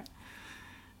 Noel wore it.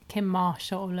 Kim Marsh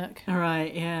sort of look. All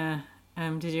right, yeah.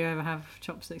 Did you ever have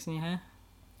chopsticks in your hair?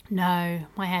 No,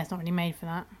 my hair's not really made for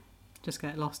that. Just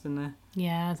get lost in there.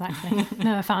 Yeah, exactly.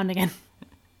 Never found again.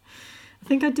 I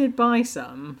think I did buy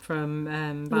some from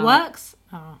The Ballet. Works?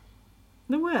 Oh.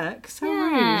 The Works? So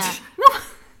Yeah. rude.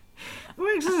 The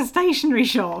Works is a stationery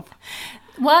shop.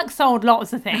 Works sold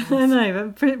lots of things. I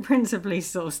know, but principally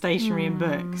sort of stationery and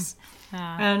books.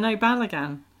 Ah. No,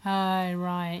 Balagan. Oh,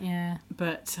 right, yeah.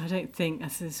 But I don't think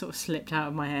that's sort of slipped out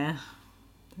of my hair.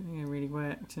 I don't think it really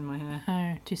worked in my hair.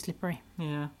 Oh, too slippery.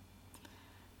 Yeah.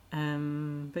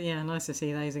 But yeah, nice to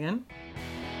see those again.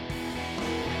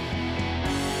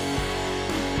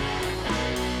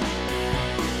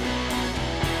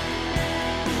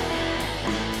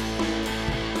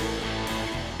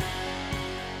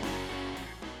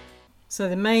 So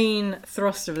the main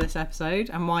thrust of this episode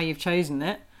and why you've chosen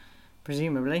it,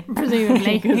 presumably,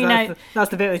 Presumably. because You know, that's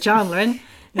the bit with Chandler in,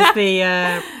 is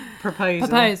the proposal,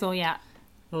 proposal, yeah.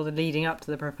 or the leading up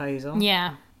to the proposal.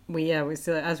 Yeah.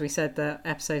 As we said, the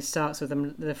episode starts with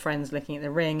them, the friends looking at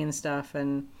the ring and stuff,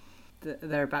 and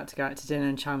they're about to go out to dinner,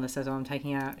 and Chandler says, "Oh, I'm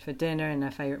taking her out for dinner in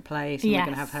her favourite place, and we're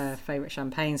going to have her favourite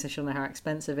champagne, so she'll know how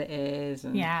expensive it is."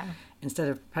 And Yeah. instead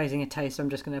of proposing a toast, I'm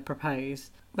just going to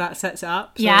propose. That sets it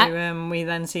up. So Yeah. we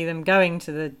then see them going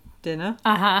to the dinner.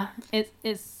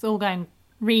 It's all going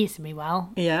reasonably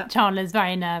well. Yeah. Chandler's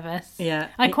very nervous. Yeah.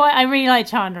 I really like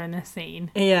Chandler in this scene.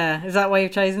 Yeah. Is that why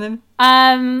you've chosen him?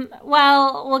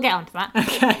 Well, we'll get onto that.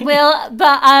 Okay.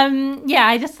 Yeah,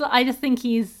 I just think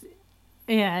he's,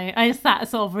 I just that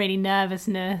sort of really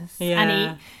nervousness, Yeah.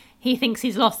 and he thinks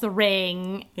he's lost the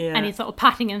ring, Yeah. and he's sort of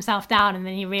patting himself down, and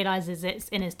then he realizes it's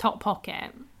in his top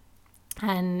pocket,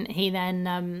 and he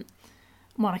then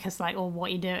Monica's like, "Oh,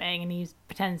 what are you doing?" And he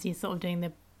pretends he's sort of doing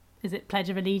the, is it Pledge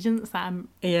of Allegiance, that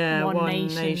one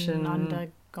nation under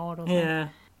God or something. Yeah.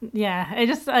 Yeah, I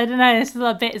don't know. There's a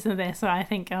lot of bits of this where I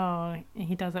think, oh,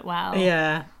 he does it well.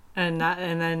 Yeah. And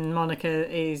then Monica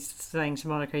is saying to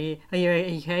Monica, are you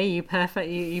okay? Are you perfect?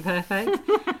 You perfect?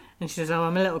 And she says, "Oh,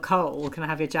 I'm a little cold. Can I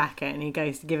have your jacket?" And he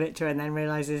goes to give it to her, and then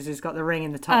realizes he's got the ring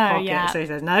in the top pocket. Yeah. So he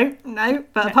says, "No.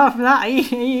 But apart from that, are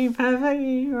you perfect? Are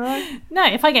you all right?" No,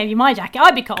 if I gave you my jacket,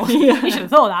 I'd be cold. Yeah. You should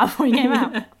have thought that before you came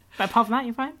out. But apart from that,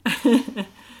 you're fine.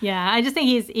 Yeah, I just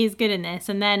think he's good in this.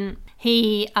 And then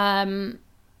he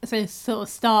so sort of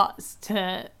starts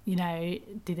to,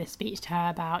 do this speech to her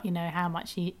about, how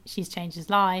much she's changed his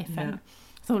life, and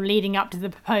sort of leading up to the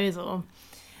proposal.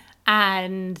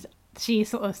 And she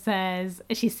sort of says,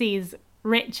 she sees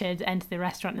Richard enter the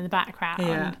restaurant in the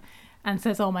background and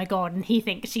says, "Oh my God." And he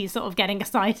thinks she's sort of getting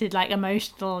excited, like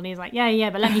emotional. And he's like, yeah,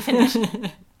 but let me finish.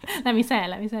 let me say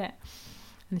it.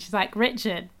 And she's like,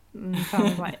 "Richard." And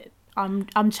Chandler's like,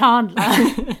 I'm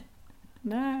Chandler.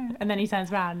 No. And then he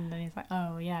turns around and he's like,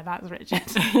 "Oh yeah, that's Richard."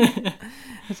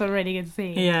 It's a really good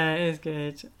scene. Yeah, it is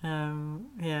good.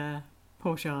 Yeah,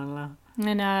 poor Chandler.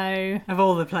 I know. Of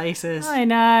all the places I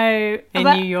know. in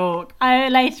But New York.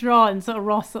 later on, sort of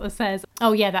Ross sort of says,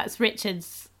 "Oh yeah, that's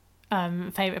Richard's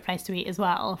favourite place to eat as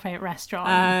well, favourite restaurant."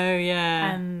 Oh,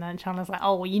 yeah. And then Chandler's like,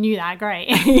 "Oh, well, you knew that, great."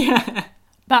 Yeah.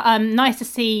 But nice to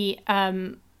see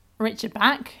Richard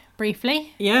back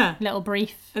briefly. Yeah. Little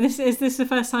brief. Is this the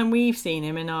first time we've seen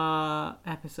him in our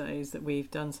episodes that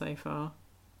we've done so far?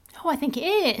 Oh, I think it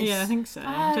is. Yeah, I think so.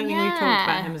 I Oh, don't think we've talked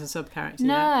about him as a sub-character yet.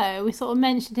 No, we sort of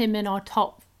mentioned him in our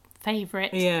top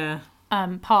favourite Yeah.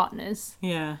 partners.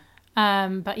 Yeah.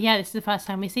 But yeah, this is the first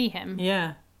time we see him.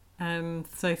 Yeah.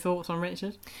 So thoughts on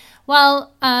Richard?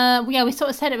 Well, we sort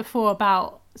of said it before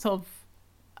about sort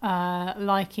of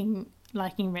liking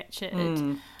Richard.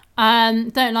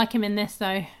 Don't like him in this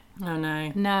though. Oh,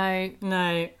 no.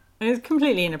 No. It's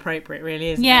completely inappropriate,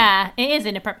 really, isn't it? Yeah, it is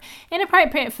inappropriate.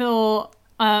 Inappropriate for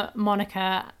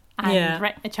Monica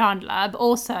and Chandler, but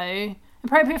also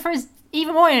appropriate for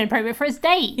even more inappropriate for his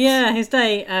date. Yeah, his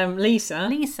date, Lisa.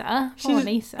 Lisa.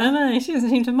 I know, she doesn't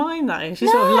seem to mind though.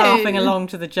 She's sort of laughing along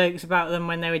to the jokes about them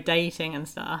when they were dating and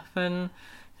stuff. And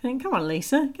I think, come on,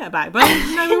 Lisa, get a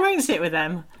backbone. No, we won't sit with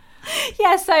them.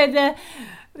 Yeah, so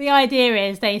the idea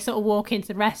is they sort of walk into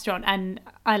the restaurant, and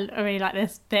I really like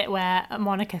this bit where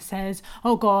Monica says,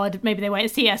 "Oh God, maybe they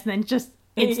won't see us," and then just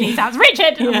instantly sounds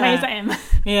Richard and waves at him.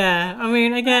 Yeah, I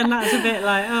mean, again, that's a bit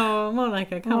like, oh,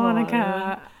 Monica, come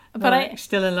on. But like,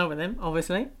 still in love with him,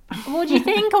 obviously. What do you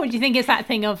think? Or do you think it's that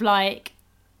thing of like,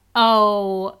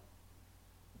 "Oh,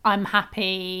 I'm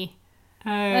happy"?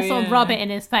 Let's sort of rub it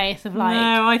in his face of like...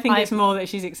 No, I think it's more that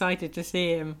she's excited to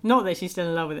see him. Not that she's still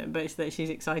in love with him, but it's that she's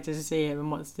excited to see him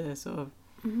and wants to sort of...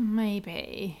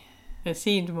 Maybe. It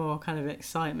seemed more kind of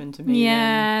excitement to me.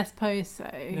 Yeah, I suppose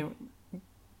so.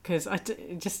 Because I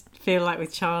just feel like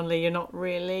with Chandler, you're not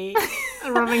really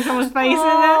rubbing someone's face in it.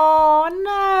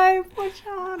 Oh, no, poor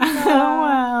Chandler.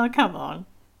 Well, come on.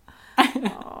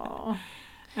 Oh.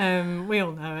 We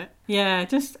all know it. Yeah,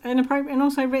 just inappropriate. And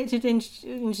also Richard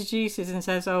introduces and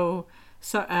says, "Oh,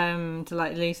 so to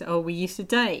like Lisa, oh, we used to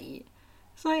date."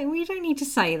 It's like, well, you don't need to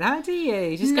say that, do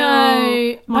you? Just go,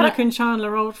 "Oh, Monica and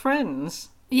Chandler are old friends."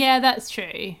 Yeah, that's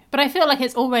true. But I feel like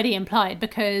it's already implied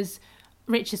because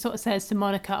Richard sort of says to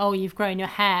Monica, "Oh, you've grown your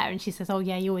hair," and she says, "Oh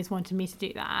yeah, you always wanted me to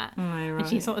do that." Oh, right. And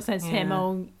she sort of says to him,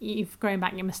 "Oh, you've grown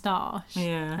back your moustache,"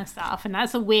 and stuff. And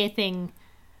that's a weird thing.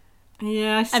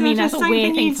 Yeah, I mean, that's a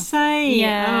weird thing you'd say.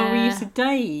 Yeah, oh, we used to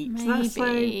date. Maybe. That's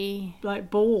so like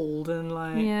bald and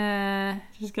like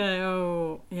just go.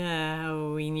 Oh yeah,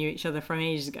 oh we knew each other from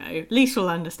ages ago. Lisa will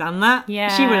understand that.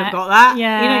 Yeah, she would have got that.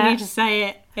 Yeah, you don't need to say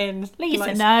it in.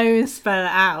 Lisa knows. Spell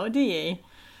it out, do you?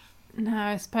 No,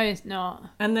 I suppose not.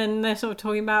 And then they're sort of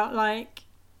talking about like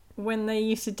when they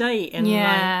used to date and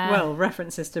like,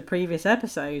 references to previous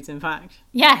episodes, in fact.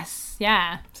 Yes,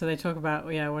 yeah. So they talk about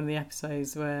one of the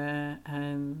episodes where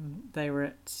they were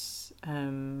at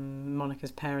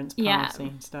Monica's parents' party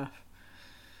and stuff.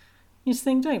 You just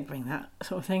think, don't bring that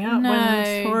sort of thing up when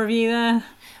there's four of you there.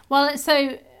 Well,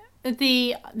 so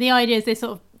the idea is they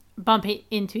sort of bump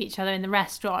into each other in the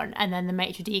restaurant, and then the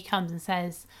maitre d' comes and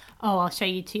says, "Oh, I'll show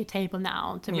you to your table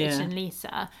now," to Richard and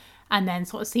Lisa, and then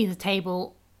sort of sees a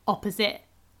table opposite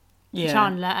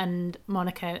Chandler and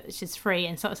Monica, which is free,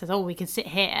 and sort of says, "Oh, we can sit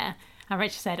here." And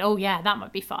Richard said, "Oh yeah, that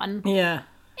might be fun." Yeah.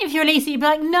 If you're Lisa, you'd be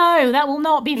like, no, that will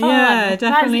not be fun. Yeah,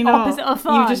 definitely That's the not. opposite of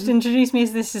fun. You just introduced me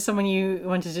as this is someone you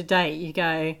wanted to date. You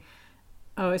go,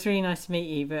 oh, it's really nice to meet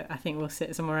you, but I think we'll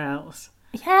sit somewhere else.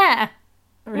 Yeah.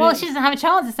 Really? Well, she doesn't have a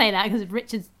chance to say that because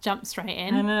Richard's jumped straight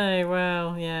in. I know,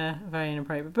 well, yeah, very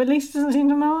inappropriate. But Lisa doesn't seem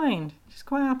to mind. She's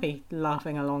quite happy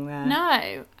laughing along there.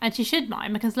 No, and she should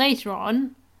mind because later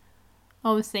on,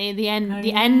 obviously, the end of the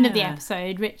yeah.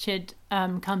 episode, Richard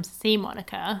comes to see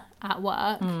Monica at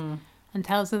work and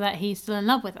tells her that he's still in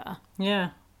love with her.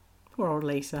 Yeah. Poor old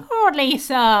Lisa. Poor old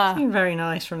Lisa. Seemed very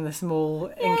nice from the small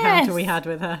encounter we had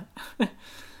with her.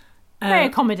 Very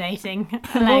accommodating.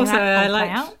 Also, I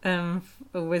liked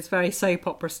it was very soap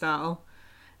opera style.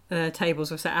 The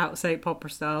tables were set out soap opera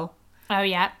style. Oh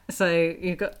yeah. So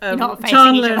you've got not facing each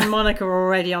Chandler other. and Monica are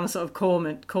already on a sort of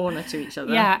corner to each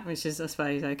other, Yeah. which is, I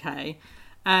suppose, okay.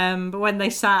 But when they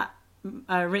sat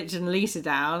Richard and Lisa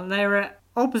down, they were at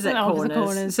opposite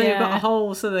corners. So you've got yeah. a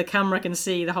whole, so the camera can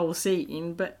see the whole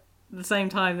scene, but at the same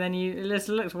time, then it just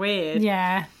looks weird.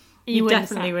 Yeah. You wouldn't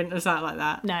definitely say- wouldn't have sat like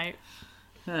that. No.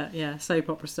 Yeah, soap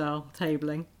opera style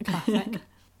tabling. Classic.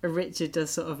 Richard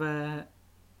does sort of a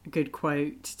good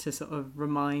quote to sort of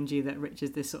remind you that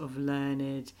Richard's this sort of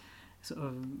learned, sort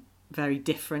of very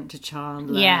different to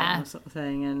Chandler, Yeah. sort of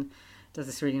thing, and does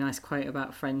this really nice quote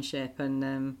about friendship,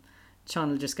 and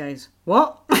Chandler just goes,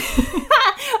 "What?"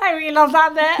 I really love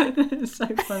that bit. It's so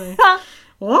funny.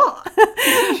 What?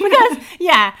 Because,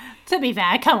 yeah, to be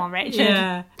fair, come on, Richard.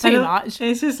 Yeah, Too And much.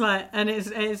 It's just like, and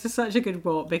it's just such a good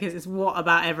what because it's what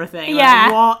about everything. Yeah.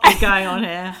 Like, what is going on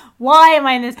here? Why am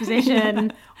I in this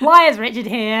position? Why is Richard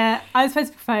here? I was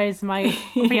supposed to propose to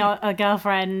my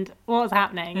girlfriend. What's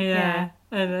happening? Yeah.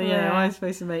 And Yeah. I'm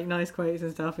supposed to make nice quotes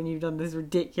and stuff, and you've done this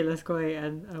ridiculous quote,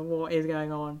 and what is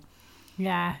going on?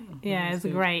 Yeah, it's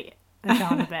good. great. The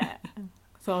Chandler bit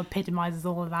sort of epitomises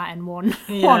all of that in one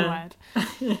Yeah.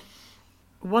 word.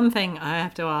 One thing I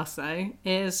have to ask though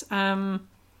is,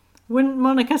 wouldn't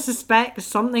Monica suspect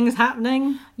something's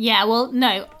happening? Yeah, well,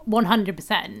 no,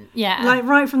 100%. Yeah. Like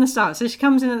right from the start. So she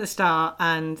comes in at the start,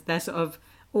 and they're sort of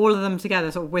all of them together,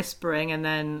 sort of whispering, and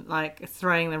then like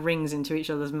throwing the rings into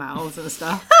each other's mouths and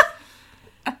stuff.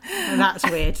 And that's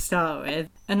weird to start with.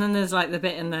 And then there's like the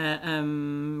bit in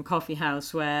the coffee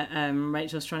house where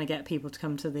Rachel's trying to get people to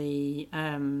come to the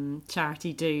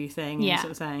charity do thing, Yeah. and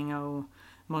sort of saying, "Oh,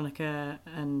 Monica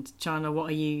and Chandler, what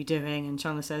are you doing?" And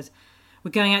Chandler says,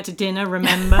 "We're going out to dinner,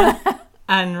 remember?"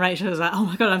 And Rachel was like, "Oh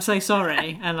my god, I'm so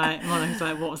sorry." And like Monica's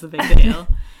like, "What's the big deal?"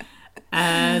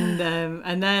 And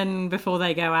then before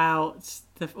they go out,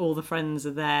 all the friends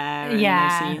are there, and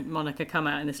Yeah. they see Monica come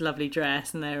out in this lovely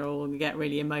dress, and they all get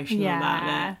really emotional about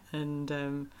Yeah. it.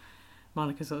 And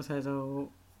Monica sort of says, "Oh,"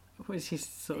 what is she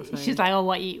sort of saying? She's like, "Oh,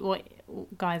 what you doing?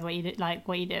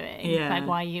 Yeah. Like,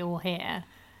 why are you all here?"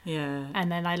 "Yeah,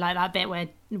 And then I like that bit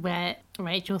where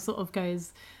Rachel sort of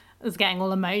is getting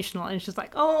all emotional, and she's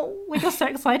like, "Oh, we're just so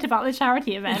excited about the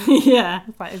charity event." yeah."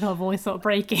 It's like her voice sort of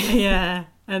breaking. Yeah,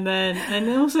 and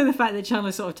also the fact that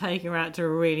Chandler's sort of taking her out to a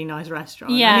really nice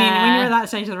restaurant. Yeah. I mean, when you're at that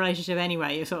stage of the relationship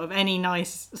anyway, you're sort of any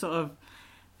nice sort of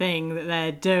thing that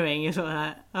they're doing, you're sort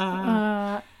of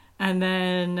like, And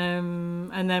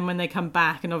then when they come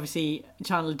back, and obviously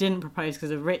Chandler didn't propose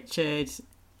because of Richard.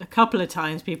 A couple of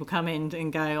times people come in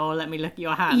and go, "Oh, let me look at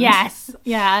your hand." Yes,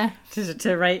 yeah.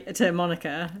 To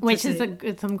Monica, Which is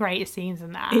some great scenes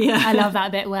in that. Yeah. I love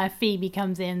that bit where Phoebe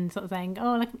comes in sort of saying,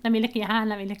 "Oh, let me look at your hand,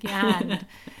 let me look at your hand."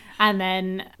 And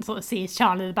then sort of sees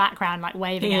Chandler in the background like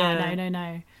waving at her,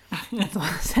 no. And sort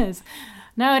of says,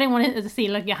 "No, I didn't want to see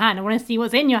look at your hand. I want to see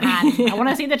what's in your hand. I want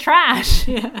to see the trash."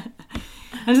 Yeah.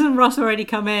 And doesn't Ross already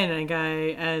come in and go,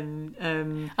 and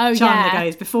Oh, Chandler yeah.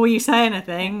 goes, "Before you say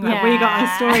anything, have we got a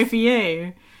Yeah. story for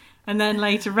you?" And then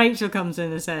later Rachel comes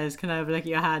in and says, "Can I have a look at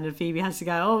your hand?" And Phoebe has to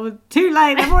go, "Oh, too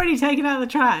late, they've already taken out the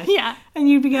trash." Yeah. And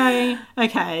you'd be going,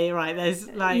 "Okay, right, there's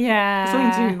like Yeah.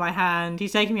 something to do with my hand.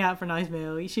 He's taking me out for a nice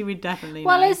meal." She would definitely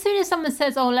Well, know. as soon as someone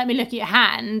says, "Oh, let me look at your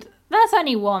hand," that's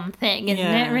only one thing, isn't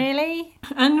Yeah. it, really?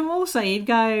 And also you'd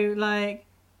go like,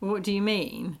 "What do you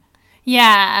mean?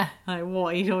 Yeah. Like,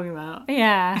 what are you talking about?"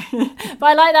 Yeah. But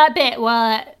I like that bit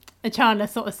where Chandler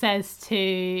sort of says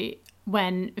to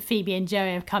when Phoebe and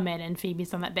Joey have come in and Phoebe's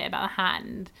done that bit about the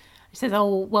hand. She says,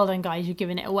 "Oh, well done, guys, you've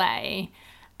given it away."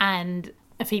 And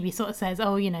Phoebe sort of says,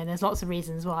 "Oh, there's lots of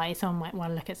reasons why someone might want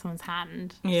to look at someone's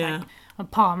hand." It's Yeah. like a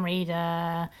palm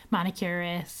reader,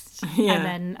 manicurist. Yeah. And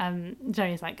then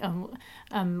Joey's like,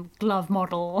 glove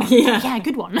model. Yeah. Yeah,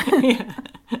 good one.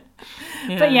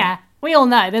 Yeah. But yeah, we all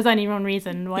know there's only one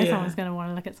reason why Yeah. someone's going to want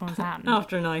to look at someone's hand.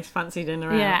 After a nice fancy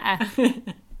dinner out. Yeah.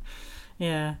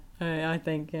 Yeah, I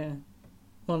think, yeah.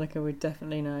 Monica would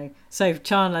definitely know. So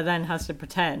Chandler then has to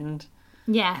pretend.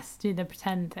 Yes, do the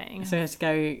pretend thing. So he has to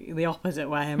go the opposite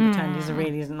way and pretend he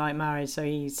really doesn't like marriage. So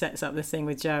he sets up this thing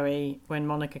with Joey when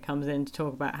Monica comes in to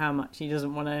talk about how much he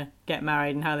doesn't want to get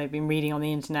married and how they've been reading on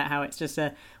the internet how it's just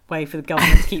a way for the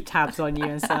government to keep tabs on you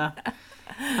and stuff.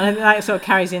 And I think that sort of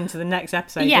carries into the next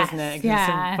episode, doesn't it? 'Cause there's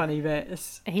some funny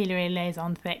bits. He really lays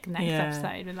on thick next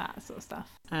episode with that sort of stuff.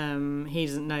 He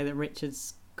doesn't know that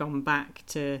Richard's gone back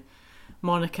to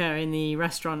Monica in the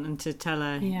restaurant and to tell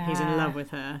her he's in love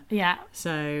with her. Yeah.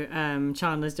 So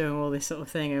Chandler's doing all this sort of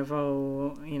thing of,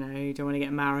 do you want to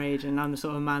get married? And I'm the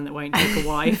sort of man that won't take a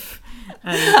wife.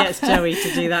 And he gets Joey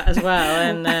to do that as well.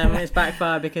 And it's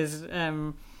backfired because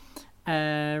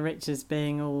Richard's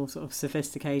being all sort of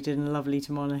sophisticated and lovely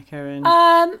to Monica. And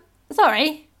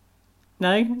sorry.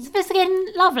 No?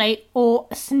 Sophisticated, lovely, or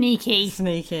sneaky?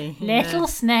 Sneaky. Little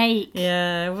snake.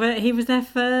 Yeah, but he was there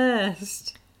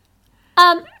first.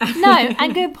 No,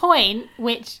 and good point,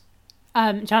 which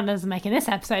Chandler doesn't make in this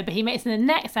episode, but he makes in the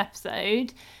next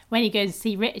episode when he goes to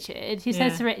see Richard. He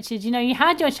says to Richard, you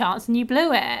had your chance and you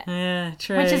blew it. Yeah,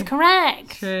 true. Which is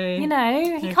correct. True. He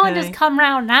can't just come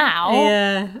round now.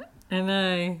 Yeah, I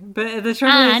know. But the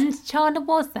trouble is... Chandler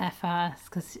was there first,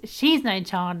 because she's known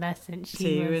Chandler since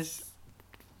she was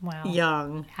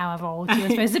young. However old she was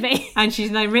supposed to be. And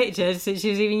she's known Richard since she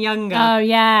was even younger. Oh,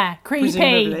 yeah. Creepy.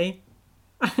 Presumably.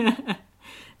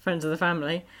 Friends of the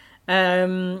family. I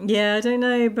don't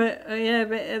know, but but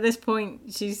at this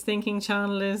point she's thinking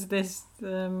Chandler's this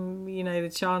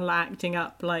the Chandler acting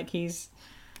up like he's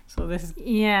sort of this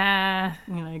guy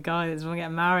that doesn't want to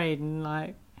get married and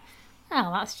like,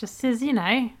 oh, that's just his his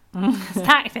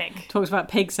tactic. Talks about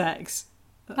pig sex.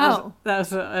 That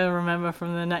was what I remember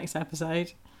from the next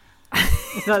episode.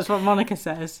 That's what Monica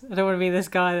says. I don't want to be this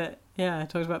guy that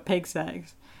talks about pig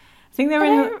sex. I think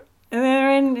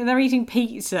they're eating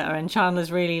pizza and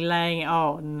Chandler's really laying it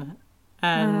on,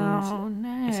 and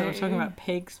they're sort of talking about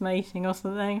pigs mating or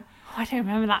something. I don't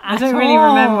remember that I don't really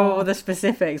remember all the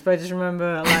specifics, but I just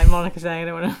remember like Monica saying, I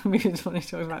don't want to be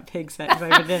talking about pig sex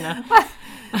over dinner.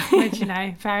 Which,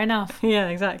 fair enough. Yeah,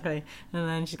 exactly. And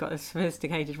then she's got a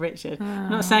sophisticated Richard. I'm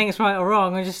not saying it's right or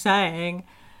wrong, I'm just saying,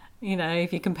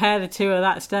 if you compare the two at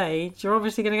that stage, you're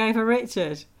obviously going to go for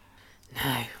Richard.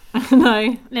 No.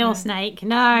 No. Little snake.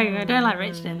 No, I don't like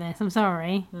Richard in this. I'm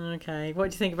sorry. Okay. What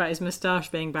do you think about his moustache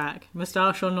being back?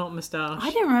 Moustache or not moustache? I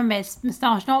don't remember his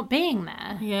moustache not being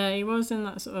there. Yeah, he was in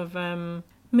that sort of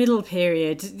middle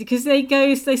period. Because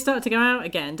they start to go out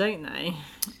again, don't they?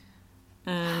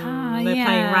 They're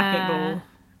playing racquetball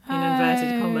in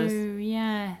inverted commas. Oh,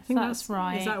 yes, I think that's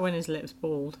right. Is that when his lip's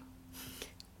bald?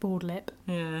 Bald lip.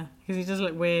 Yeah, because he does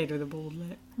look weird with a bald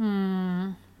lip.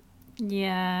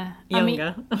 Yeah.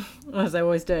 Younger, as they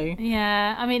always do.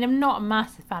 Yeah, I'm not a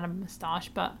massive fan of moustache,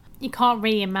 but you can't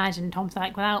really imagine Tom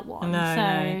Selleck without one.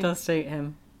 No, it does suit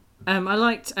him. I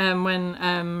liked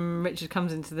when Richard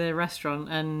comes into the restaurant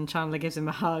and Chandler gives him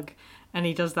a hug, and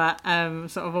he does that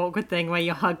sort of awkward thing where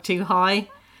you hug too high.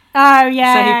 Oh,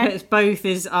 yeah. So he puts both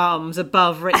his arms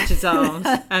above Richard's arms,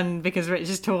 and because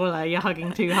Richard's taller, you're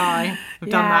hugging too high. I've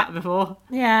done that before.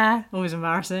 Yeah. Always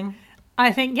embarrassing.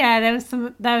 I think there was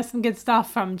some good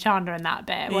stuff from Chandler in that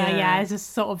bit where it's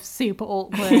just sort of super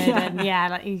awkward and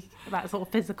that sort of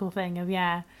physical thing of he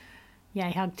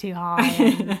hugged too high.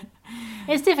 And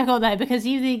it's difficult though because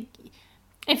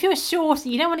if you're short,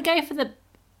 you don't want to go for the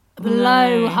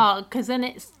low hug because then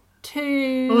it's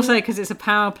too. Also, because it's a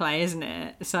power play, isn't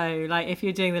it? So like if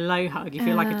you're doing the low hug, you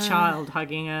feel like a child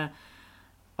hugging a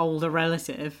older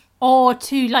relative. Or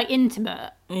too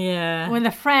intimate. Yeah. When the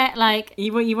fret what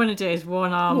you want to do is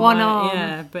one arm.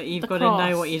 Yeah, but you've got to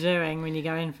know what you're doing when you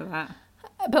go in for that.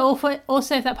 But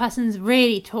also if that person's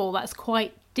really tall, that's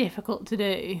quite difficult to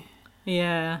do.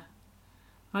 Yeah.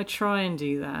 I try and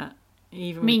do that,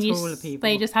 even with taller people.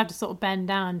 They just have to sort of bend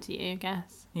down to you, I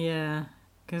guess. Yeah,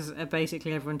 because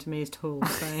basically everyone to me is tall,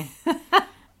 so...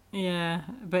 Yeah,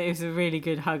 but it was a really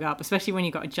good hug up, especially when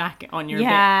you've got a jacket on. You're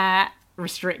a bit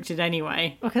restricted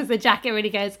anyway. Because the jacket really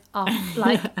goes up,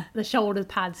 the shoulder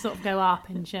pads sort of go up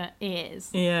in your ears.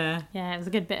 Yeah. Yeah, it was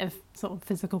a good bit of sort of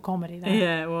physical comedy there.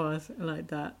 Yeah, it was. I like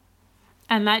that.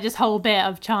 And that just whole bit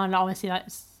of Chandler obviously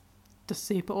just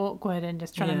super awkward and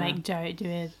just trying to make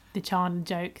the Chandler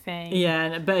joke thing.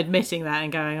 Yeah, but admitting that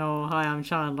and going, oh, hi, I'm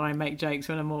Chandler, I make jokes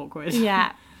when I'm awkward.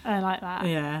 Yeah, I like that.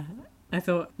 Yeah. I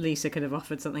thought Lisa could have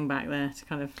offered something back there to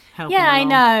kind of help him Yeah,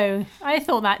 along. I know. I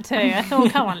thought that too. I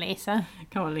thought, come on, Lisa.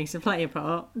 Come on, Lisa, play your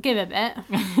part. Give a bit.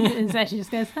 Instead she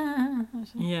just goes,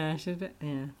 Yeah, she's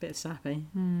a bit sappy.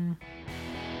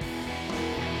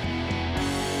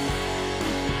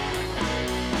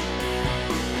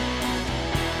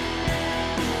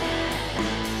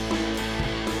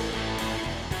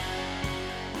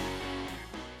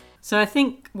 So I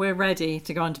think we're ready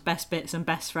to go on to best bits and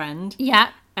best friend.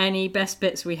 Yeah. Any best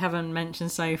bits we haven't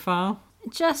mentioned so far?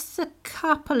 Just a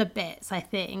couple of bits, I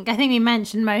think. I think we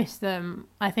mentioned most of them.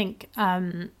 I think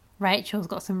Rachel's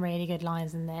got some really good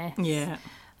lines in this. Yeah.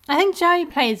 I think Joey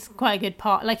plays quite a good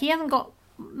part. Like, he hasn't got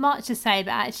much to say,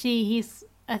 but actually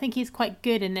I think he's quite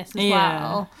good in this as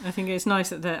well. I think it's nice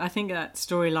that I think that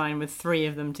storyline with three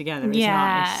of them together is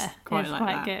nice. It's quite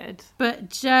that. good. But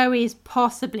Joey's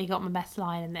possibly got my best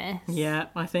line in this. Yeah,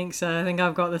 I think so. I think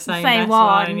I've got the same Same best one.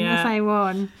 line. Yeah. The same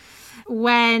one.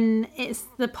 When it's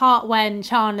the part when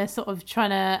Chandler's sort of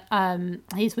trying to,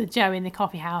 he's with Joey in the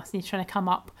coffee house and he's trying to come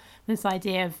up with this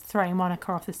idea of throwing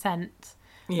Monica off the scent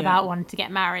about wanting to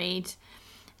get married.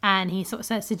 And he sort of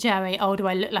says to Joey, "Oh, do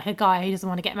I look like a guy who doesn't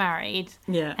want to get married?"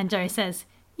 Yeah. And Joey says,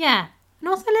 "Yeah, and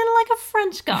also a little like a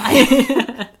French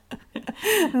guy."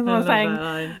 That's what I'm saying. That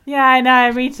line. Yeah, I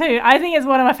know, me too. I think it's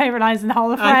one of my favourite lines in the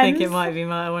whole of Friends. I think it might be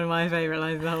one of my favourite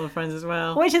lines in the whole of Friends as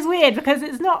well. Which is weird because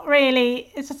it's not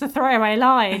really, it's just a throwaway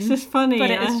line. It's just funny.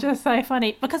 But it's just so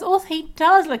funny. Because also he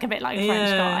does look a bit like a French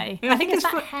guy. Yeah, I think it's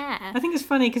that hair. I think it's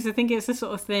funny because I think it's the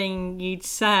sort of thing you'd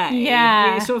say.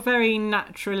 Yeah. It's sort of very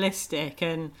naturalistic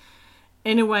and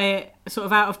in a way sort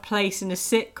of out of place in a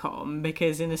sitcom,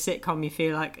 because in a sitcom you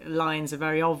feel like lines are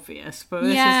very obvious, but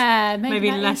this is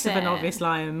maybe less of an obvious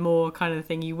line and more kind of the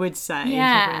thing you would say.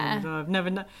 Yeah. I've never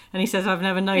and he says, "I've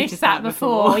never noticed that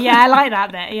before." Yeah, I like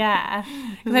that bit. Yeah,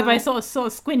 because they're both sort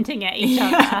of squinting at each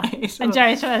other, and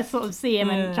Joey's trying to sort of see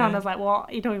him, and Chandler's like, "What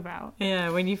are you talking about?"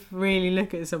 Yeah, when you really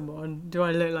look at someone, do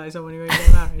I look like someone who won't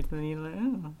get married? And then you're like,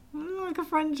 "Oh, I look like a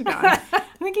French guy."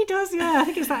 I think he does. Yeah, I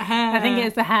think it's that hair. I think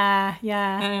it's the hair.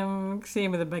 Yeah. See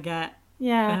him with a baguette.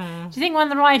 Yeah. Do you think one of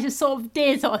the writers sort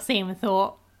of see him and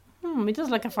thought, he does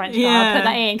look a French guy, I'll put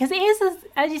that in? Because it is,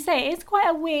 as you say, it's quite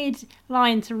a weird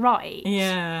line to write.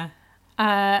 Yeah.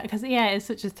 Because, it's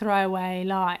such a throwaway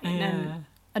line and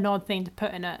an odd thing to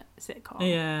put in a sitcom.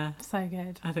 Yeah. So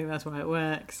good. I think that's why it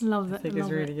works. Love it. I think it's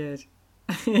really good.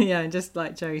 Yeah, and just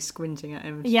like Joey squinting at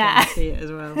him. Yeah. To see it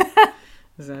as well.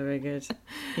 So very good.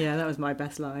 Yeah, that was my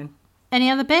best line. Any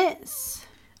other bits?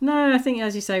 No, I think,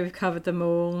 as you say, we've covered them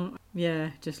all.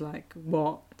 Yeah, just like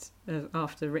what,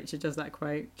 after Richard does that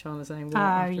quote, Chandler saying what.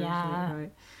 Oh, yeah.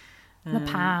 The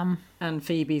Pam. And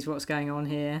Phoebe's what's going on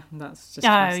here. That's just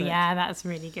classic. Yeah, that's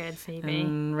really good, Phoebe.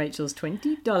 And Rachel's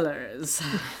 $20.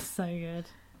 So good.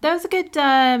 There was a good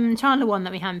Chandler one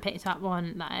that we hadn't picked up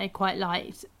on that I quite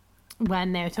liked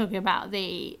when they were talking about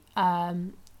the...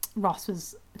 Ross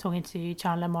was talking to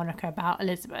Chandler and Monica about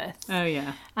Elizabeth. Oh,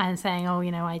 yeah. And saying,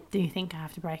 I do think I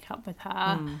have to break up with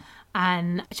her.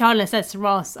 And Chandler says to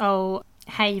Ross,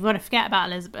 hey, you've got to forget about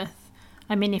Elizabeth.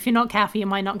 I mean, if you're not careful, you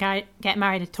might not get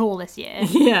married at all this year.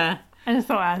 Yeah. I just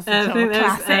thought that was I think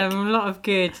classic. There's a lot of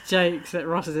good jokes at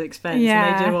Ross's expense.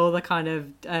 Yeah. And they do all the kind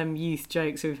of youth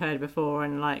jokes we've heard before,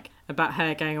 and like about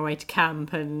her going away to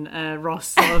camp, and Ross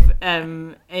sort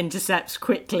of intercepts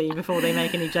quickly before they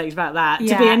make any jokes about that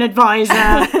to be an advisor.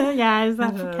 Yeah, is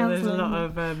that for there's a lot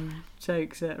of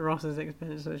jokes at Ross's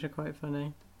expense which are quite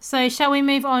funny. So shall we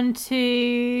move on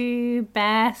to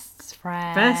best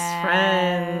friend? Best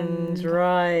friend,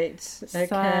 right.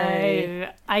 Okay.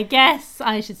 So I guess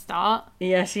I should start.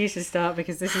 Yes, you should start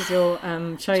because this is your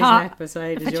chosen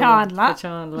episode. For Chandler.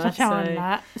 For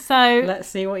Chandler. So let's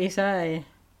see what you say.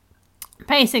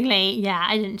 Basically,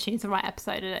 I didn't choose the right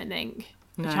episode, I don't think.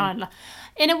 No. For Chandler.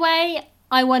 In a way,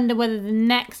 I wonder whether the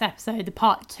next episode, the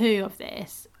part 2 of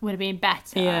this, would have been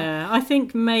better. Yeah, I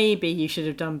think maybe you should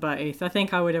have done both. I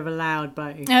think I would have allowed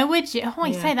both. Oh, would you? Oh,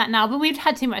 I say that now, but we've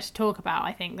had too much to talk about.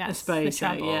 I think that's the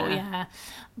trouble. Yeah.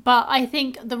 But I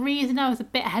think the reason I was a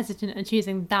bit hesitant in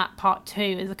choosing that part 2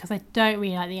 is because I don't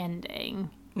really like the ending.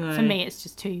 No. For me, it's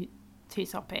just too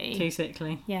soppy. Too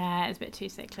sickly. Yeah, it's a bit too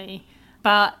sickly.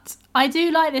 But I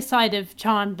do like this side of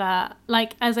Chandler.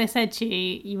 Like, as I said to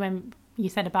you when you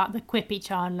said about the quippy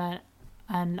Chandler,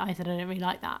 and I said I don't really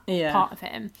like that part of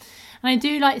him. And I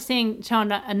do like seeing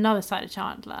Chandler, another side of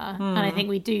Chandler. And I think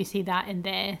we do see that in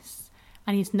this.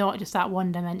 And he's not just that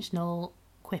one-dimensional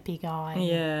quippy guy.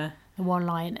 Yeah. The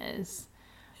one-liners.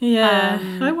 Yeah.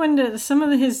 I wonder, I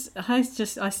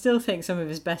still think some of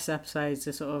his best episodes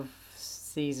are sort of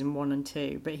season 1 and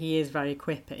 2, but he is very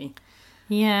quippy.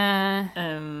 Yeah.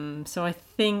 So I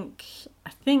think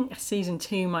season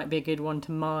 2 might be a good one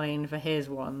to mine for his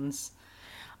ones.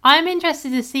 I'm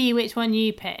interested to see which one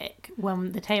you pick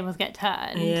when the tables get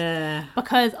turned. Yeah.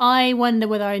 Because I wonder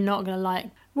whether I'm not going to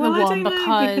like the one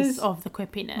because of the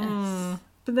quippiness.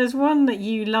 But there's one that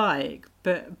you like,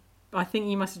 but I think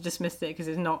you must have dismissed it because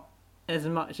there's not as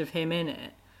much of him in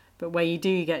it. But where you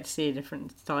do get to see a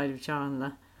different side of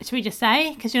Chandler. Should we just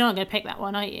say? Because you're not going to pick that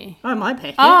one, are you? I might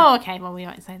pick it. Oh, okay. Well, we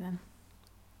won't say then.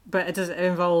 But does it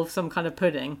involve some kind of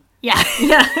pudding? Yeah.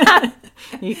 Yeah.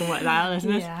 You can work that out,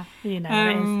 listeners. Yeah. You know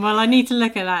it is. Well, I need to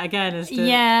look at that again.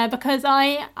 Yeah, because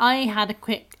I had a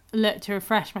quick look to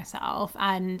refresh myself,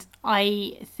 and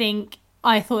I thought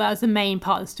that was the main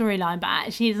part of the storyline, but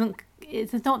actually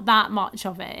there's not that much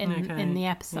of it in the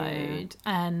episode,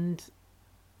 and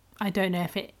I don't know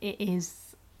if it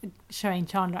is showing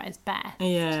Chandler at his best.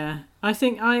 Yeah,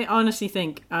 I honestly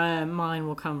think mine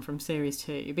will come from series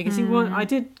 2 because I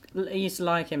used to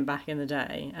like him back in the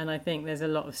day, and I think there's a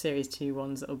lot of series 2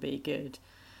 ones that'll be good,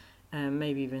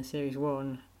 maybe even series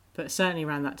 1. But certainly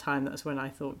around that time, that's when I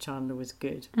thought Chandler was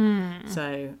good.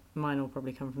 So mine will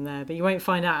probably come from there. But you won't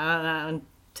find out about that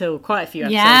until quite a few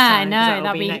episodes time. No,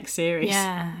 that'll be next series.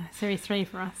 Yeah, series 3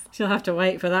 for us. So you'll have to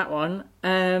wait for that one.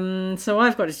 So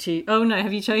I've got to choose. Oh no,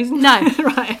 have you chosen? No.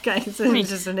 Right, okay. So it's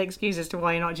just an excuse as to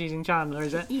why you're not choosing Chandler,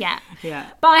 is it? Yeah. Yeah.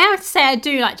 But I have to say I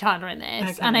do like Chandler in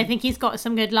this. Okay. And I think he's got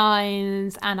some good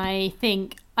lines. And I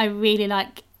think I really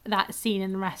like that scene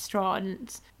in the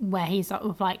restaurant where he's sort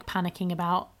of like panicking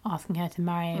about asking her to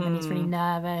marry him and he's really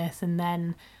nervous, and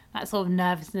then that sort of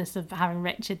nervousness of having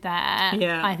Richard there.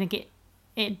 Yeah. I think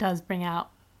it does bring out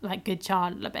like good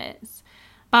Chandler bits.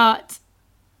 But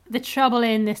the trouble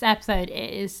in this episode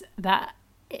is that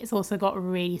it's also got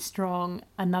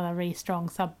another really strong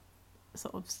sub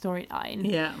sort of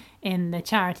storyline in the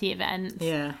charity events.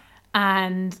 Yeah.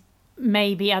 And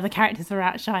maybe other characters are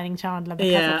outshining Chandler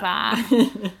because of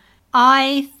that.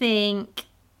 I think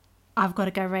I've got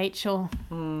to go Rachel.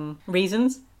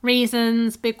 Reasons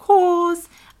Because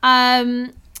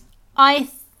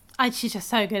she's just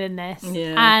so good in this.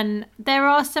 Yeah. And there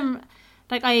are some,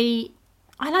 like, I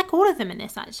like all of them in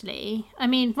this, actually. I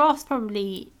mean, Ross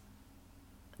probably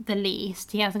the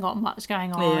least. He hasn't got much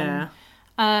going on. Yeah.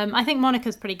 I think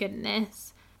Monica's pretty good in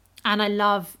this. And I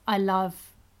love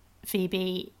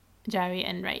Phoebe, Joey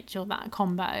and Rachel, that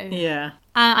combo. Yeah.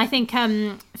 I think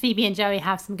Phoebe and Joey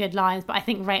have some good lines, but I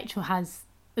think Rachel has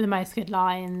the most good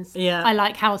lines. Yeah. I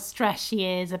like how stressed she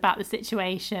is about the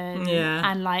situation. Yeah.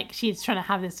 And like she's trying to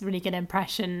have this really good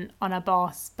impression on her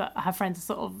boss, but her friends are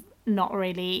sort of not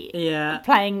really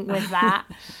playing with that.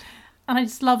 And I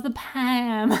just love the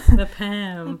Pam. The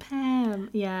Pam. The Pam.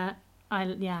 Yeah. I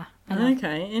love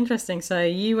Okay, interesting. So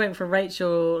you went for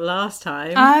Rachel last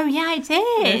time. Oh yeah, I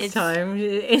did. This time,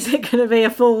 is it going to be a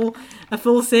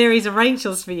full series of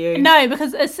Rachels for you? No,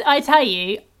 because as I tell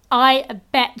you, I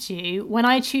bet you when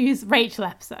I choose Rachel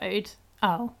episode.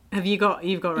 Oh, you've got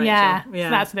Rachel? Yeah. So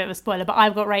that's a bit of a spoiler, but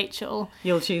I've got Rachel.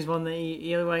 You'll choose one that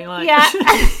you won't like. Yeah,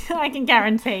 I can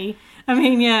guarantee. I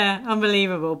mean, yeah,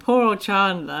 unbelievable. Poor old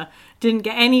Chandler didn't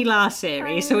get any last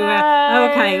series, so we were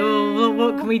okay. Well,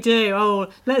 what can we do? Oh,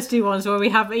 let's do ones where we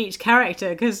have each character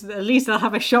because at least they'll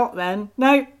have a shot then.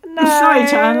 No, sorry,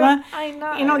 Chandler. I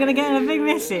know you're not going to get anything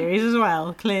this series as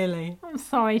well. Clearly, I'm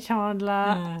sorry,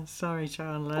 Chandler. Sorry,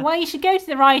 Chandler. Well, you should go to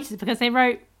the writers because they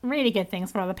wrote really good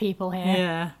things for other people here.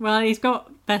 Yeah. Well, he's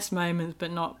got best moments,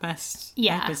 but not best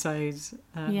episodes.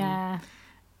 Yeah.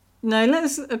 No,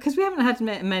 because we haven't had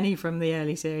many from the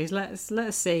early series.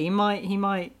 Let's see. He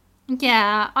might.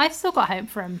 Yeah, I've still got hope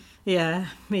for him. Yeah,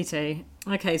 me too.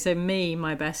 Okay, so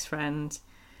my best friend.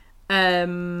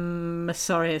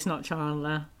 Sorry, it's not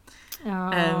Chandler.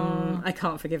 Oh. I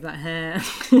can't forgive that hair.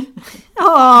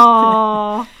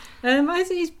 Oh.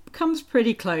 He comes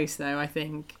pretty close though, I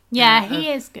think. Yeah, he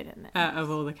is good in it.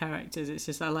 Of all the characters, it's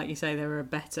just like you say, there are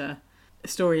better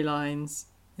storylines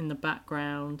in the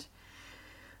background.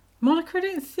 Monica, I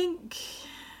don't think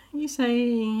you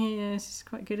say she's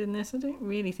quite good in this. I don't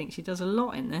really think she does a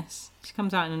lot in this. She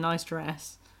comes out in a nice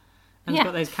dress and has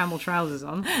got those camel trousers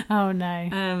on. Oh no.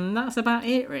 That's about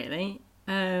it really.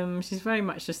 She's very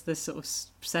much just this sort of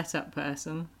set-up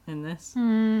person in this.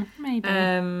 Maybe.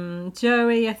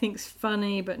 Joey, I think's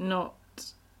funny, but not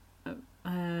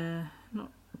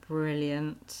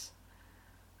brilliant.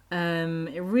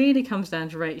 It really comes down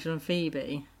to Rachel and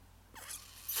Phoebe.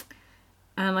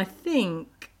 And I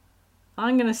think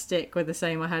I'm going to stick with the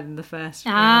same I had in the first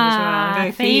round as well. I'm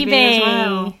going Phoebe as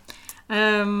well.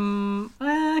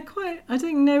 I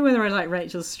don't know whether I like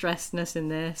Rachel's stressedness in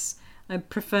this. I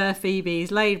prefer Phoebe's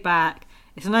laid back.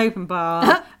 It's an open bar.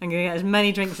 I'm going to get as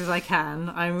many drinks as I can.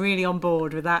 I'm really on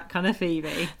board with that kind of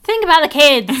Phoebe. Think about the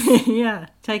kids. Yeah,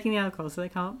 taking the alcohol so they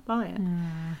can't buy it.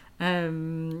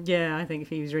 Yeah, I think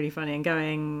Phoebe's really funny, and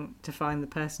going to find the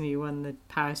person who won the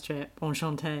Paris trip,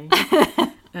 enchanté.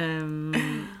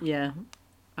 Yeah,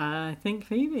 I think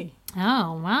Phoebe.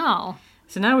 Oh, wow.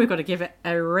 So now we've got to give it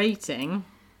a rating.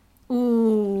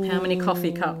 Ooh. How many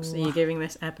coffee cups are you giving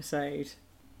this episode?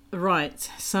 Right,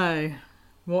 so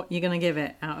what you going to give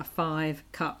it out of 5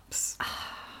 cups?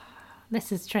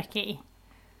 This is tricky.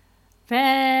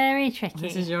 Very tricky.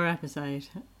 This is your episode.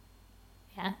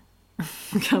 Yeah.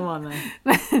 Come on then.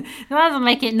 That doesn't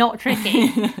make it not tricky.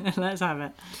 Let's have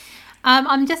it.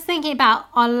 I'm just thinking about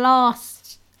our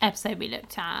last episode we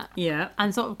looked at. Yeah.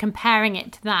 And sort of comparing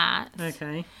it to that.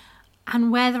 Okay.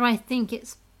 And whether I think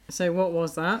it's... So what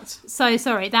was that? So,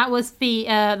 sorry, that was the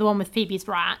one with Phoebe's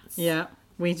rats. Yeah.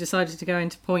 We decided to go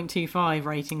into 0.25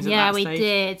 ratings at Yeah, that we stage.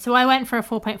 did. So I went for a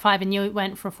 4.5 and you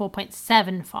went for a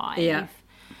 4.75. Yeah.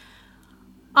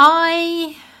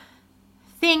 I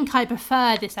think I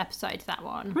prefer this episode to that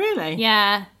one. Really?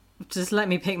 Yeah. Just let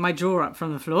me pick my drawer up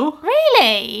from the floor.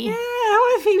 Really? Yeah,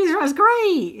 I Phoebe's Rat's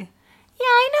great. Yeah,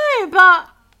 I know, but...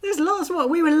 There's lots more.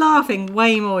 We were laughing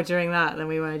way more during that than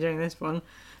we were during this one.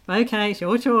 Okay, it's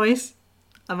your choice.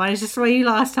 I managed to sway you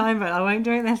last time, but I won't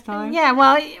do it this time. Yeah,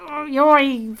 well, you're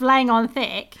already laying on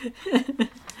thick.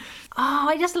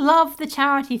 I just love the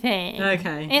charity thing.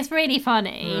 Okay. It's really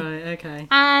funny. Right, okay.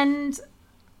 And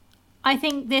I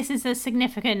think this is a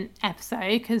significant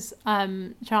episode because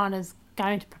Chandler's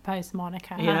going to propose to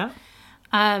Monica. Yeah.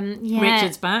 Yeah.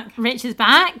 Richard's back. Richard's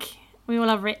back. We all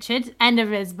love Richard. End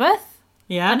of Elizabeth.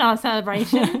 Yeah. And our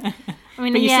celebration. I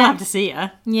mean, But you yeah. still have to see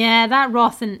her. Yeah, that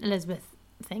Ross and Elizabeth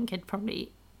thing could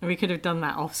probably... We could have done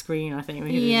that off screen, I think. We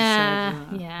could have Yeah,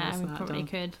 just said, yeah, "What's we that probably done?"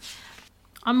 could.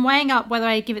 I'm weighing up whether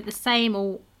I give it the same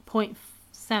or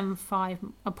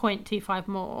 0.75 or 0.25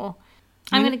 more.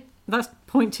 I'm going to... That's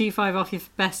 0.25 off your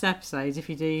best episodes if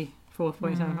you do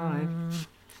 4.75.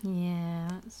 Yeah,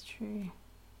 that's true.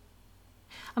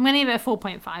 I'm going to give it a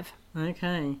 4.5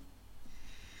 Okay.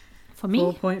 for me.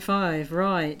 4.5,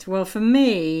 right. Well, for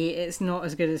me, it's not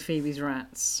as good as Phoebe's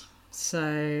Rats.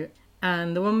 So,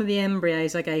 and the one with the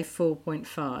embryos, I gave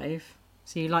 4.5.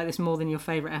 So you like this more than your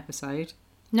favourite episode?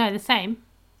 No, the same.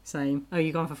 Same. Oh,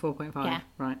 you've gone for 4.5? Yeah.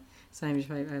 Right. Same as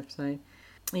your favourite episode.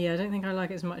 Yeah, I don't think I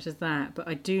like it as much as that, but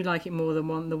I do like it more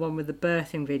than the one with the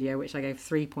birthing video, which I gave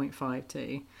 3.5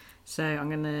 to. So I'm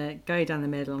going to go down the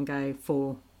middle and go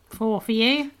 4. 4 for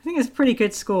you. I think it's a pretty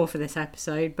good score for this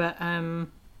episode, but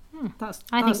that's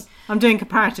I'm doing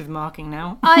comparative marking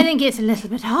now. I think it's a little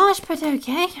bit harsh, but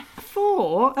okay.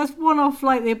 4? That's one off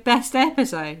like the best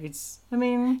episodes. I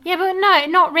mean... Yeah, but no,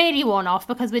 not really one off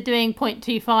because we're doing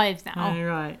 0.25s now. Oh,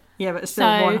 right. Yeah, but still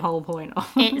So, one whole point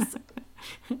off. It's...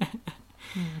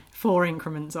 4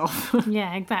 increments off.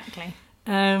 Yeah, exactly.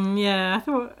 Yeah, I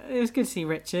thought it was good to see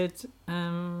Richard.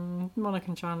 Monica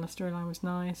and Chandler storyline was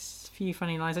nice. A few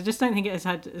funny lines. I just don't think it has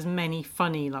had as many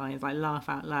funny lines, like laugh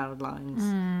out loud lines,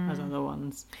 as other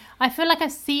ones. I feel like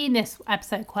I've seen this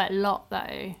episode quite a lot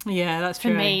though. Yeah, that's for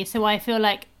true. me. So I feel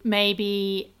like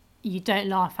maybe you don't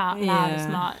laugh out loud as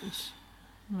Yeah. much.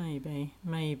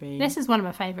 Maybe. This is one of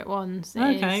my favourite ones. It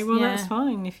Okay, is, well yeah. that's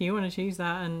fine. If you want to choose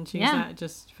that and choose Yeah. that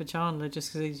just for Chandler,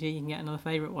 just because you can get another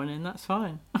favourite one in, that's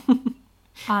fine.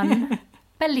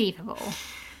 Unbelievable.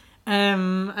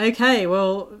 Okay,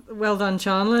 well done,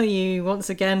 Chandler. You once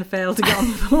again failed to get on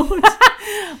the board.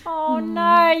 Oh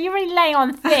no, you're really laying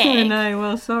on thick. No,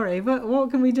 well, sorry, but what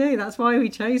can we do? That's why we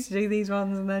chose to do these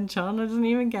ones, and then Chandler doesn't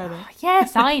even get it.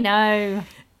 Yes, I know.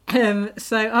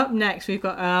 So up next, we've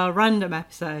got our random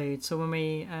episode. So when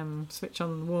we switch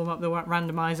on, warm up the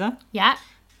randomizer, Yeah.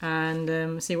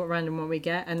 and see what random one we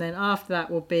get, and then after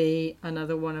that will be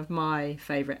another one of my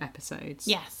favourite episodes.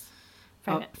 Yes.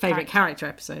 Favourite character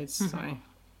episodes. Sorry.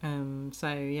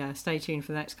 So yeah, stay tuned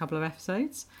for the next couple of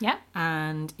episodes. Yeah.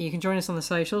 And you can join us on the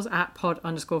socials at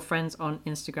pod_friends on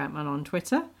Instagram and on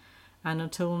Twitter. And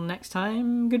until next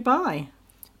time, goodbye.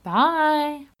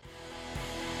 Bye.